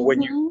 But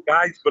when you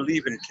guys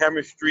believe in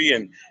chemistry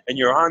and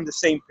you're on the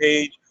same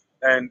page,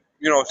 and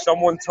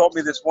someone told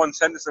me this one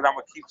sentence, and I'm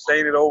gonna keep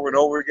saying it over and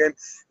over again.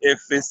 If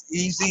it's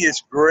easy,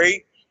 it's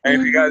great,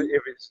 and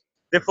if it's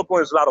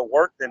difficult, it's a lot of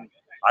work. Then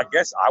I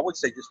guess I would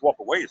say just walk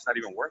away. It's not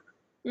even worth it.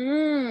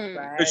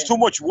 It's too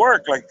much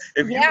work. Like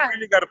if you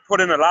really got to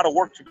put in a lot of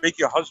work to make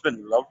your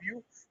husband love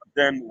you,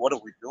 then what are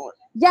we doing?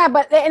 Yeah,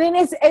 but and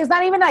it's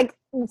not even like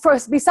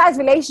besides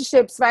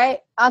relationships, right?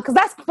 Because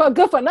that's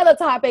good for another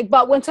topic.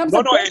 But when terms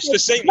of it's the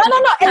same. No,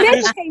 it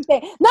is the same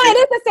thing. No, it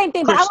is the same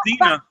thing.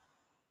 Kristina.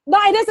 No,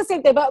 it is the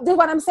same thing. But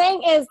what I'm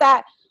saying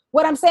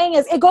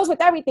is it goes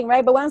with everything,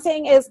 right? But what I'm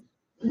saying is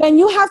when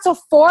you have to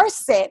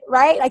force it,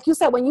 right? Like you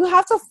said, when you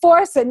have to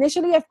force it,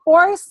 initially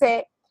force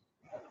it,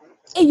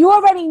 you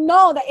already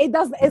know that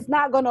it's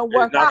not going to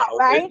work out,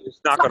 right? It's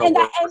not going to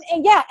work.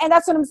 And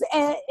that's what I'm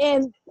saying.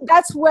 And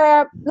that's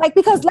where, like,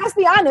 because let's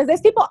be honest,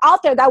 there's people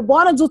out there that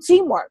want to do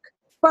teamwork,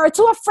 but are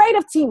too afraid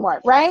of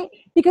teamwork, right?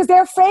 Because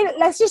they're afraid,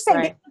 let's just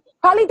say,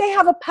 probably they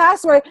have a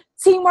past where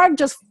teamwork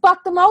just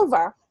fucked them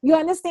over. You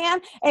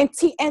understand? And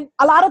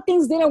a lot of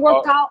things didn't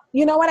work out.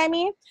 You know what I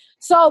mean?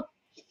 So,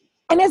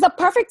 and it's a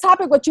perfect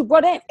topic what you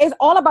brought in. It's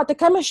all about the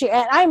chemistry.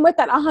 And I'm with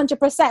that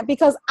 100%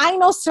 because I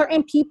know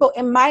certain people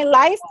in my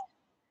life,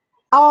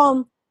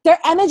 their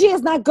energy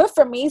is not good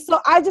for me. So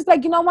I just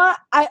like, you know what?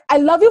 I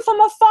love you from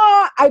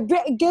afar. I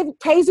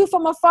praise you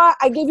from afar.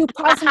 I give you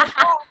praise from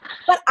afar.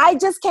 But I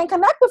just can't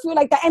connect with you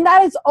like that. And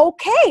that is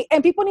okay.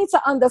 And people need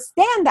to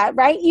understand that,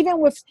 right?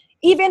 Even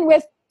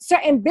with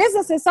certain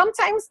businesses,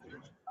 sometimes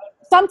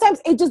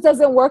it just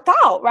doesn't work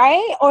out,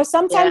 right? Or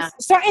sometimes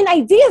certain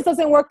ideas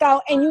doesn't work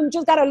out and you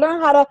just got to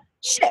learn how to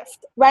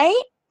shift,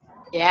 right?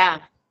 Yeah.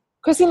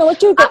 Christina,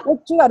 what you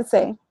got to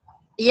say?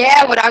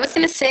 Yeah, what I was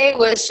gonna say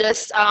was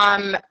just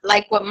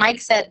like what Mike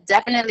said,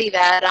 definitely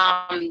that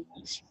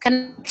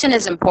connection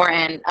is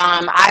important.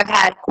 I've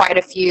had quite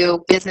a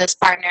few business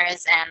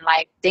partners and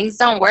like things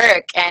don't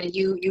work and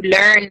you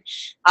learn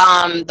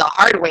the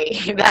hard way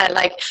that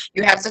like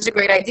you have such a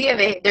great idea,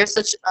 there's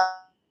such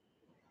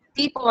great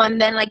people,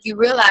 and then like you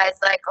realize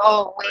like,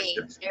 oh wait,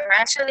 you're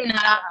actually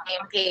not on the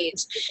same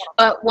page.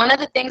 But one of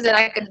the things that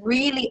I could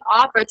really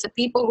offer to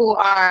people who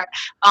are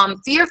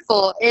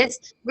fearful is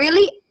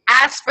really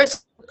ask for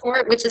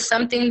support, which is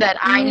something that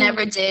I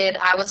never Mm, did.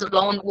 I was a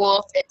lone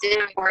wolf. It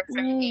didn't work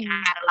for me. I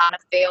mm, had a lot of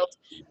failed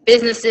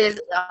businesses,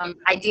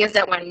 ideas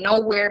that went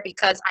nowhere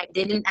because I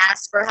didn't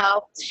ask for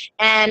help.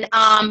 And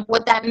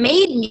what that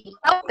made me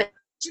selfish.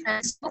 And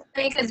it's so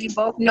funny because you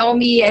both know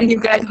me and you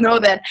guys know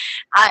that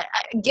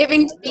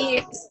giving to me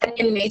is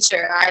second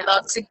nature. I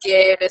love to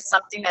give. It's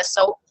something that's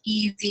so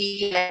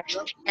easy, and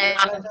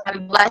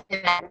I'm blessed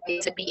in that way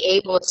to be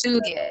able to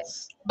give.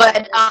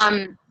 But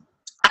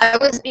I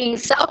was being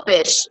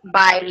selfish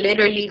by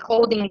literally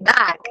holding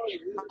back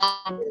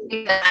the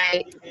things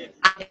that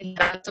I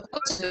was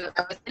supposed to.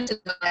 I was into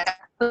like I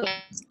put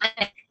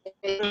my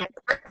it's my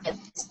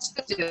purpose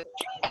to do.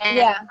 And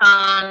yeah.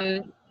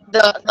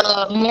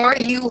 the more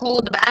you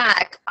hold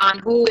back on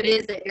who it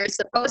is that you're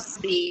supposed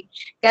to be,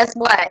 guess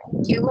what?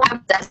 You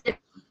have destiny.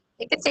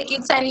 It could take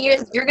you 10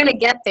 years. You're going to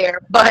get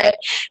there. But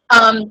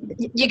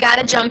you got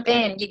to jump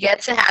in. You get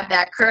to have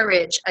that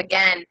courage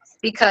again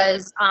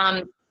because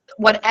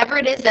whatever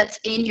it is that's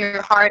in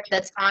your heart,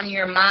 that's on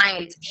your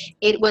mind,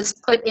 it was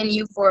put in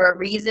you for a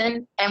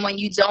reason. And when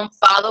you don't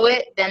follow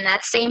it, then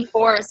that same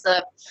force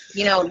of,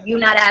 you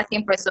not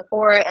asking for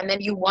support and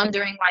then you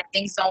wondering why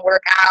things don't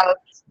work out,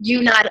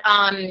 you not,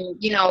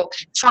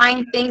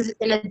 trying things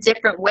in a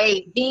different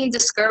way, being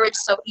discouraged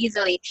so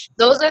easily.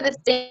 Those are the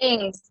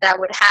things that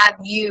would have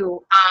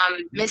you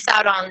miss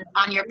out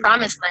on your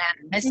promised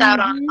land, miss out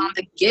Mm-hmm. on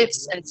the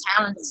gifts and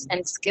talents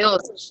and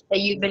skills that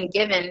you've been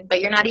given,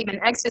 but you're not even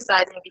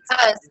exercising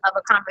because of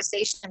a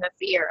conversation of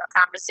fear, a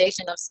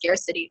conversation of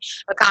scarcity,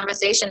 a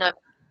conversation of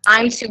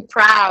I'm too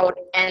proud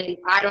and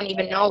I don't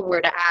even know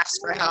where to ask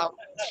for help.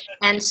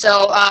 And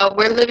so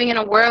we're living in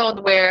a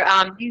world where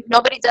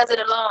nobody does it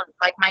alone,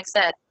 like Mike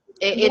said.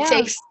 Yeah.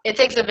 It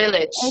takes a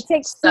village. It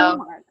takes So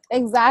teamwork. yeah.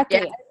 Exactly.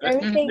 Mhm.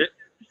 Everything.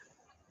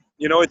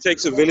 It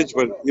takes a village,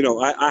 but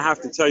I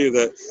have to tell you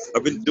that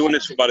I've been doing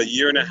this for about a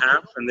year and a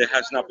half, and there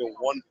has not been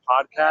one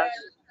podcast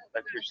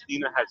that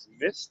Christina has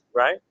missed,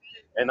 right?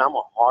 And I'm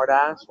a hard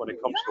ass when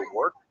it comes to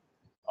work.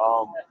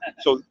 Um,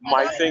 so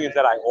my thing is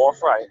that I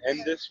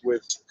end this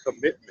with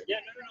commitment.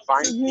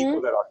 Find Mm-hmm.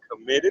 people that are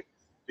committed,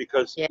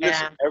 because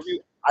listen, Yeah.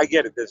 I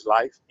get it. There's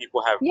life.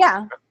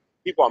 Yeah.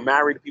 People are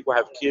married. People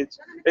have kids.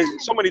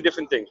 There's so many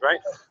different things, right?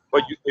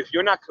 But if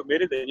you're not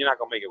committed, then you're not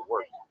gonna make it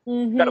work.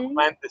 You got to Mm-hmm.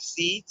 plant the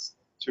seeds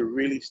to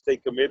really stay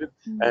committed.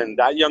 And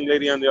that young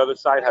lady on the other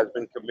side has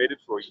been committed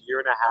for a year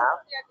and a half.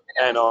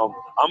 And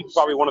I'm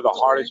probably one of the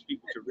hardest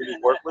people to really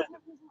work with.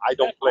 I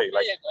don't play.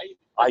 Like,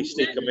 I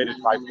stay committed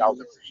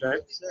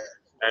 5,000%.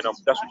 And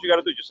that's what you got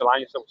to do. Just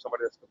align yourself with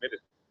somebody that's committed.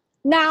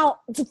 Now,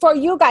 for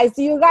you guys,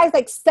 do you guys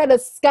like set a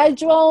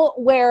schedule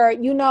where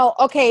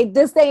okay,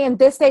 this day and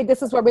this day,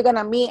 this is where we're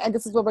gonna meet and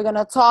this is where we're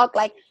gonna talk,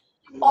 like,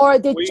 or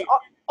We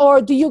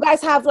or do you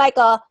guys have like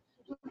a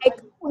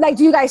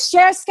do you guys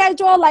share a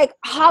schedule? Like,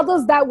 how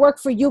does that work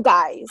for you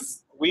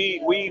guys? we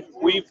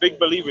big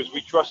believers.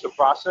 We trust the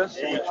process.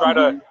 We try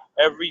to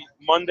every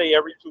Monday,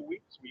 every 2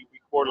 weeks, we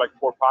record like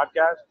 4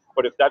 podcasts.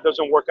 But if that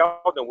doesn't work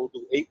out, then we'll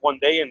do 8 one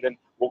day, and then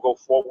we'll go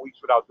 4 weeks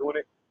without doing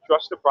it.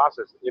 Trust the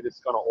process. It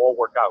is gonna all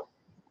work out.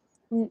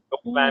 No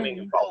planning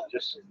Mm-hmm. involved.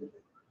 Just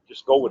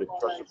go with it.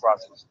 Trust the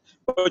process.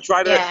 But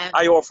Yeah.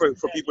 I offer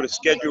for people to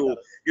schedule,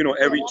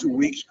 every 2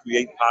 weeks,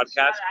 create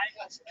podcasts,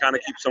 kind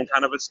of keep some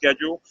kind of a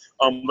schedule.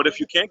 But if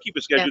you can't keep a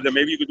Yeah. schedule, then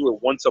maybe you could do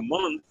it once a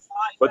month,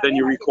 but then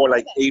you record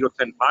like 8 or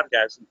 10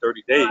 podcasts in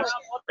 30 days,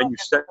 and you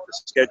set the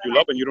schedule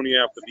up, and you don't even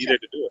have to be there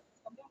to do it.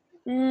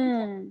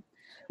 Mm.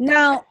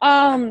 Now,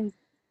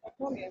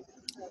 one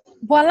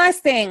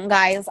last thing,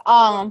 guys,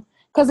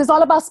 because it's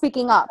all about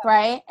speaking up,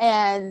 right?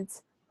 And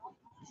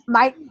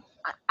my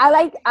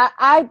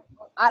I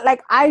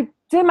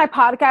did my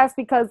podcast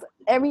because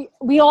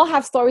we all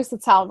have stories to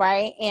tell,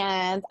 right?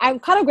 And I'm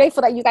kind of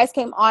grateful that you guys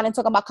came on and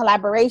talk about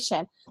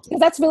collaboration, because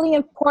that's really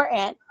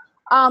important.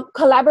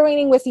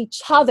 Collaborating with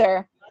each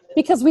other,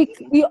 because we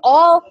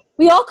all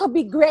could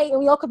be great, and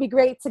we all could be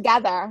great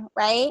together,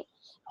 right?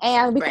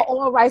 And we could Right.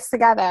 all rise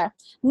together.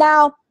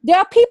 Now, there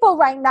are people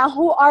right now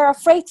who are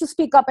afraid to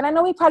speak up, and I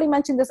know we probably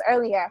mentioned this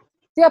earlier.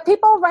 There are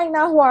people right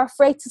now who are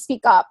afraid to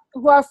speak up,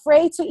 who are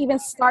afraid to even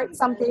start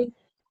something,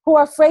 who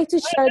are afraid to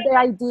share their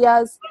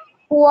ideas,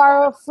 who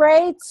are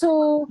afraid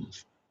to,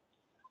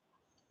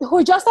 who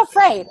are just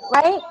afraid,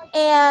 right?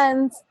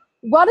 And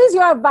what is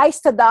your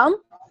advice to them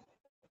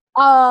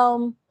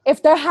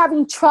if they're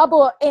having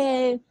trouble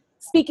in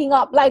speaking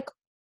up? What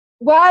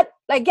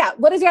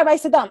is your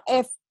advice to them?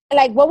 If,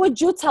 what would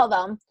you tell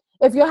them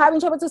if you're having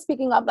trouble to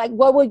speaking up? Like,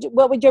 what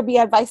would your be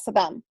advice to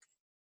them?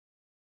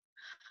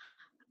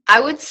 I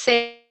would say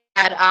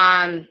that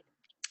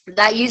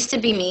that used to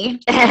be me,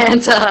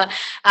 and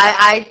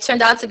I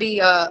turned out to be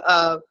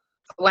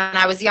when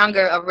I was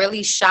younger a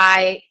really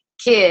shy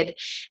kid,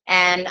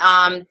 and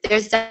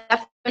there's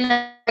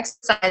definitely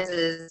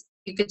exercises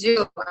you could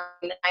do.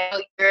 I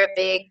know you're a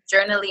big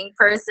journaling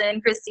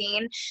person,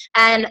 Christine,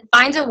 and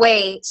find a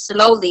way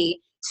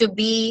slowly to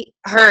be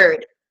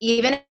heard.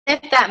 Even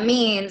if that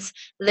means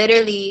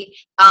literally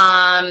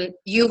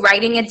you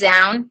writing it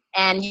down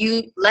and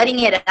you letting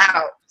it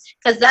out,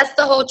 because that's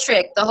the whole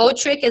trick. The whole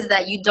trick is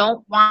that you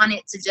don't want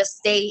it to just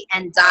stay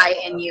and die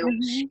in you.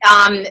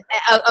 Mhm.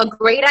 A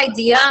great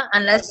idea,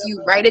 unless you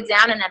write it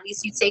down and at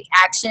least you take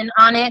action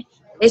on it,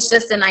 it's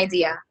just an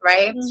idea,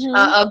 right? Mhm.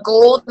 A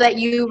goal that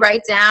you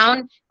write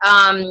down,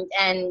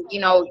 and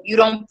you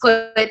don't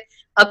put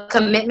a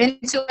commitment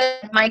to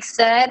it, like Mike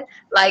said,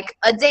 like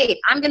a date.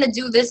 I'm gonna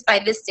do this by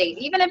this date,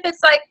 even if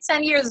it's like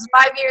 10 years,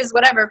 5 years,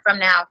 whatever from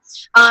now.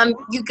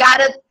 You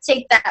gotta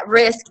take that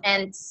risk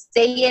and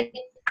say it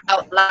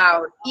out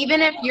loud,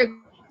 even if you're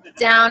gonna write it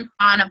down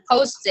on a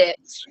post-it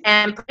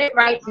and put it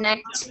right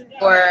next to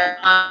your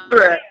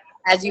mirror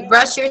as you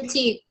brush your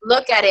teeth.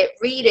 Look at it,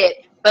 read it,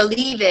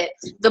 believe it.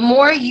 The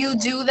more you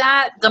do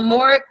that, the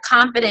more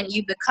confident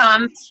you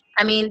become.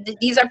 I mean,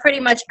 these are pretty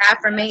much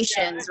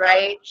affirmations,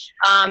 right?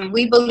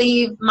 We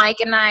believe, Mike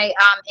and I,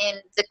 in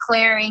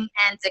declaring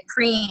and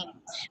decreeing.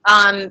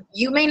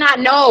 You may not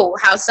know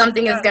how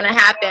something is going to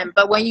happen,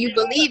 but when you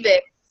believe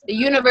it, the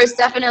universe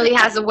definitely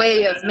has a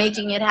way of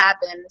making it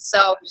happen.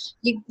 So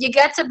you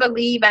get to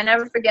believe. I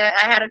never forget,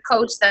 I had a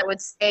coach that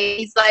would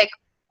say,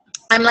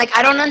 I'm like,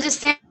 I don't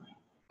understand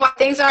why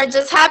things aren't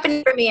just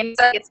happening for me. And he's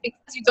like, it's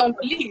because you don't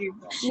believe.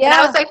 And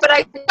I was Yeah. like, but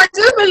I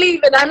do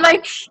believe. And I'm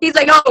like, he's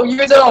like, no,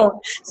 you don't.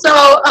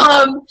 So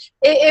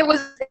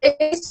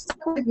it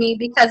stuck with me,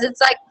 because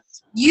it's like,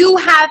 you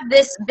have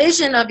this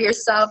vision of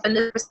yourself and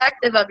this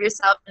perspective of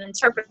yourself and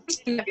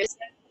interpretation of yourself.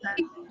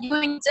 You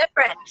and you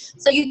different.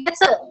 So you get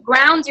to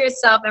ground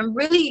yourself and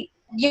really,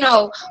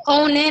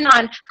 hone in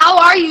on, how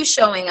are you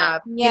showing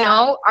up?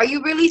 Yeah. Are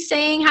you really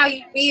saying how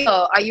you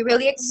feel? Are you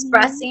really Mhm.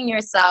 expressing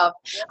yourself?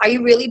 Are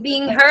you really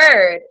being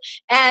heard?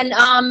 And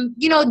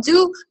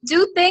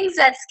do things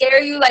that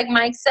scare you, like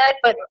Mike said,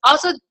 but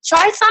also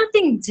try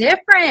something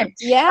different.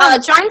 Yeah.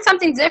 Trying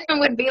something different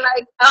would be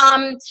like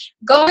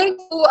going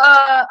to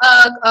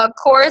a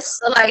course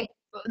like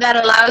that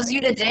allows you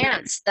to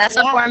dance. That's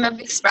a Yeah. form of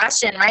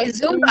expression, right?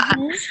 Zumba.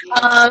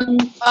 Mhm.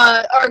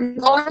 Or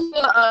going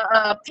to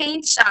a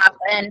paint shop,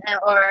 and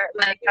or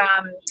like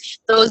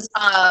those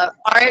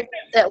art,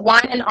 that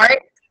wine and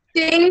art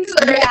things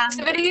or Yeah.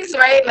 activities,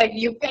 right? Like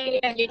you paint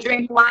and you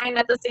drink wine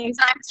at the same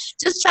time.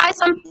 Just try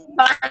something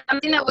fun,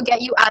 something that will get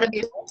you out of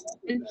your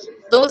skin.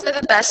 Those are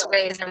the best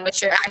ways in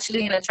which you're actually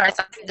going to try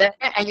something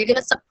different, and you're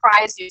going to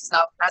surprise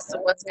yourself as to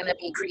what's going to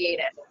be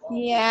created.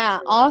 Yeah,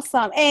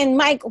 awesome. And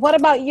Mike, what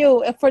about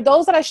you? If for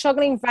those that are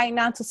struggling right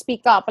now to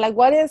speak up, like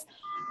what is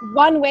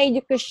one way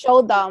you could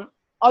show them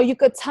or you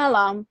could tell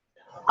them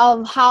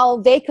of how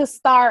they could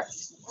start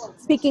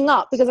speaking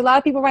up? Because a lot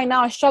of people right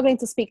now are struggling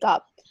to speak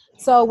up.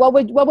 So what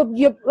would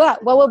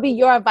be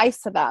your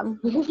advice to them?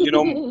 You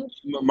know,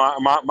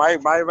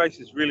 my advice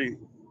is really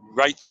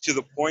right to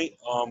the point.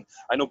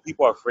 I know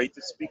people are afraid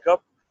to speak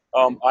up.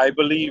 I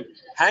believe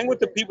hang with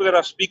the people that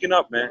are speaking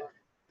up, man.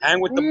 Hang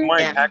with the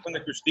Mike, Yeah. hang with the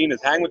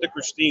Christinas, hang with the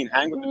Christine,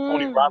 hang with the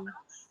Tony Mm, Robbins.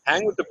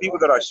 Hang with the people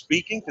that are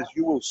speaking, because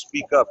you will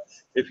speak up.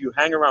 If you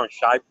hang around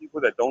shy people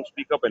that don't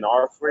speak up and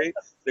are afraid,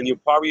 then you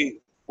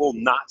probably will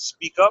not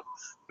speak up.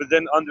 But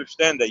then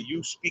understand that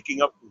you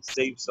speaking up can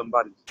save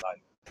somebody's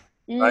life,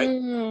 right?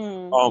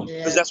 mm,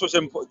 Because Yeah. that's what's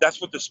important.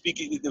 That's what the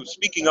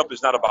speaking up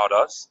is not about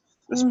us.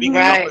 The speaking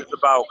mm-hmm, up Right. is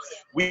about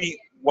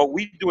what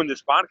we do in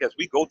this podcast.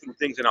 We go through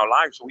things in our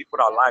lives, so we put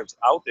our lives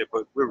out there,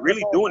 but we're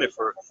really doing it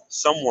for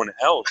someone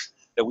else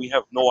that we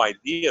have no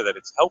idea that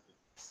it's helping.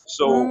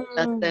 So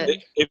That's mm,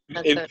 it.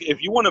 That's it.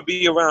 if you want to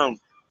be around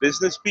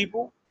business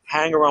people,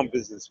 hang around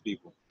business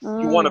people.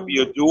 You want to be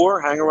mm. a doer,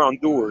 hang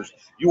around doers.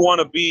 You want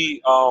to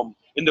be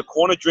in the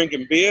corner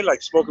drinking beer,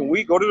 like smoking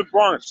weed, go to the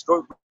Bronx,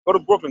 go to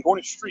Brooklyn, go on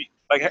the street,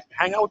 like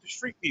hang out with the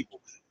street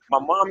people. My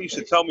mom used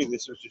to tell me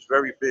this, which is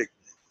very big.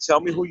 Tell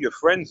me who your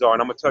friends are,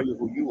 and I'm gonna tell you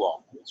who you are.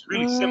 It's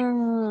really simple.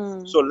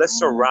 Mm, So let's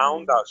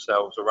surround mm,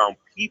 ourselves around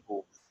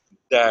people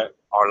that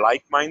are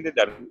like-minded,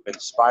 that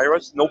inspire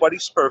us.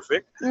 Nobody's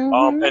perfect, and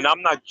mhm,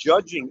 I'm not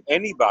judging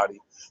anybody.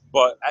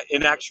 But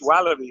in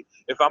actuality,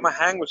 if I'm gonna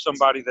hang with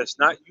somebody that's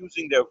not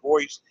using their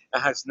voice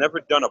and has never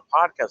done a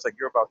podcast like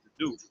you're about to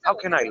do, how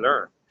can I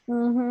learn?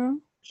 mhm,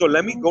 So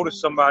let me go to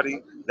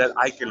somebody that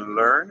I can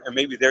learn, and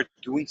maybe they're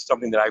doing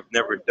something that I've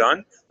never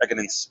done that can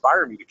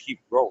inspire me to keep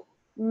growing.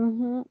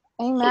 mhm.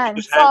 So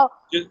Amen. So,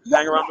 just yeah,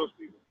 hang around those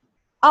people.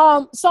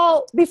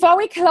 so before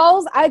we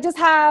close, I just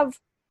have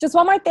just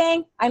one more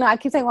thing. I know I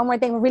keep saying one more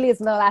thing, but really it's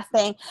the last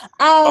thing.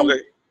 Um,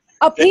 Okay.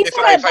 a piece If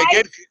of I advice.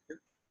 get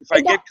if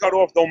I get cut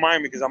off, don't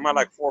mind me because I'm at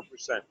like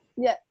 4%.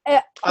 Yeah,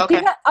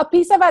 Okay. a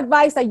piece of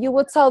advice that you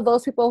would tell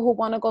those people who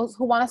want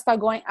to start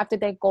going after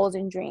their goals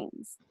and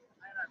dreams.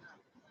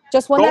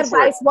 Just one Go for it.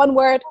 advice, one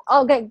word.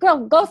 Okay,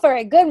 go for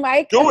it. Good,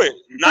 Mike. Do it.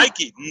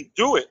 Nike,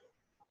 do it.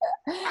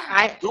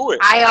 I Do it.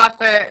 I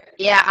offer,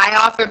 yeah, I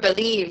offer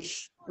believe.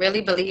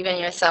 Really believe in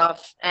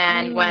yourself.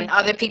 And when Mm,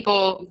 other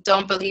people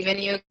don't believe in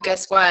you,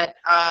 guess what?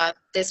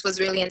 This was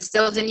really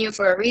instilled in you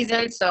for a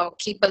reason. So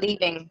keep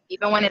believing,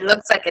 even when it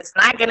looks like it's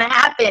not gonna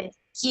happen.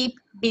 Keep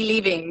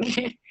believing.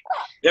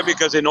 Yeah,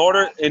 because in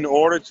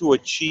order to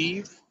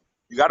achieve,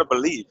 you got to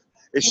believe.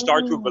 It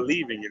starts with mm,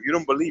 believing. If you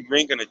don't believe, you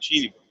ain't gonna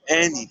achieve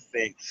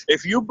anything.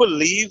 If you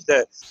believe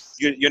that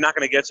you're not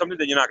gonna get something,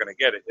 then you're not gonna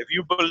get it. If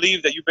you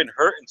believe that you've been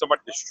hurt and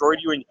somebody destroyed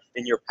you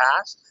in your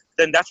past,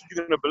 then that's what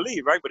you're gonna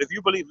believe, right? But if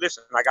you believe,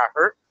 listen, I got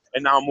hurt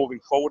and now I'm moving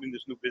forward in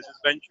this new business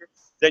venture,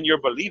 then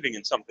you're believing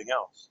in something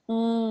else,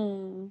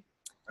 mm.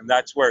 and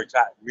that's where it's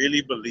at.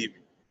 Really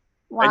believing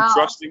and Wow.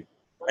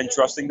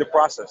 trusting the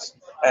process,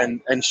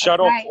 and That's shut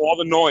off right. all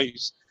the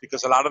noise,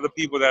 because a lot of the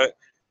people that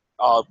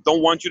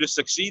don't want you to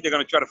succeed, they're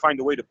going to try to find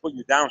a way to put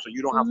you down so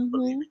you don't have to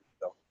believe Hmm. in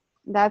yourself.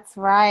 That's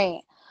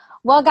right.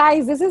 Well,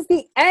 guys, this is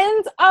the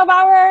end of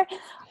our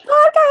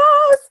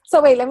podcast.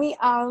 So wait, let me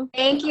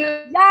Thank you.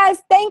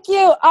 yes, thank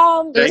you. It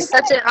was Thank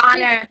such an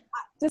honor.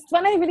 Just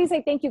want to really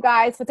say thank you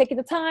guys for taking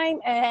the time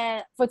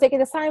and for taking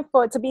the time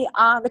for to be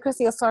on the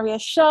Christina Soria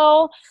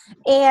show.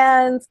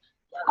 And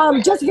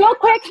just real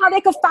quick, how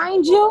they could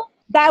find you.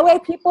 That way,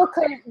 people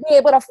could be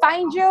able to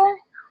find you.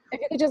 If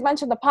you could just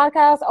mention the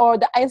podcast or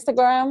the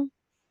Instagram.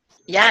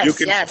 you Yes,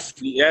 can yes.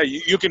 yeah,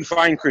 you can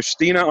find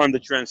Christina on the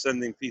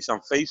Transcending Peace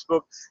on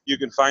Facebook. You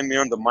can find me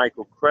on the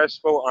Michael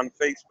Crespo on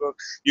Facebook.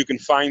 You can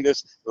find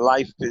us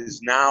Life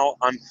is Now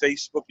on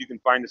Facebook. You can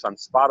find us on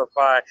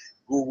Spotify,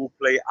 Google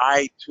Play,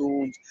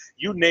 iTunes,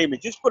 you name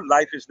it. Just put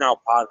Life is Now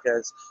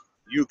podcast.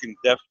 You can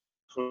definitely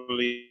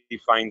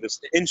find us.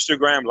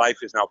 Instagram, Life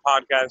is Now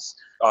podcast.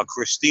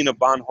 Christina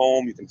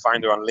Bonholm, you can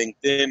find her on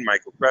LinkedIn,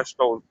 Michael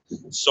Crespo,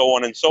 so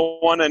on and so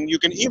on. And you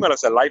can email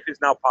us at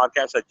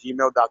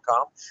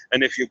lifeisnowpodcast@gmail.com.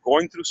 And if you're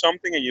going through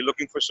something and you're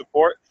looking for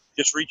support,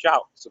 just reach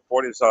out.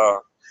 Support is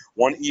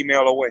one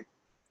email away.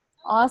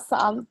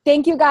 Awesome.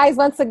 Thank you guys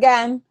once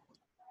again.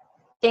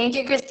 Thank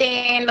you,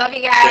 Christine. Love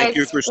you Thank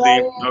you, guys. Love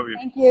Christine. you. Love you.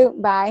 Thank you.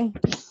 Bye.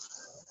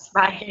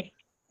 Bye.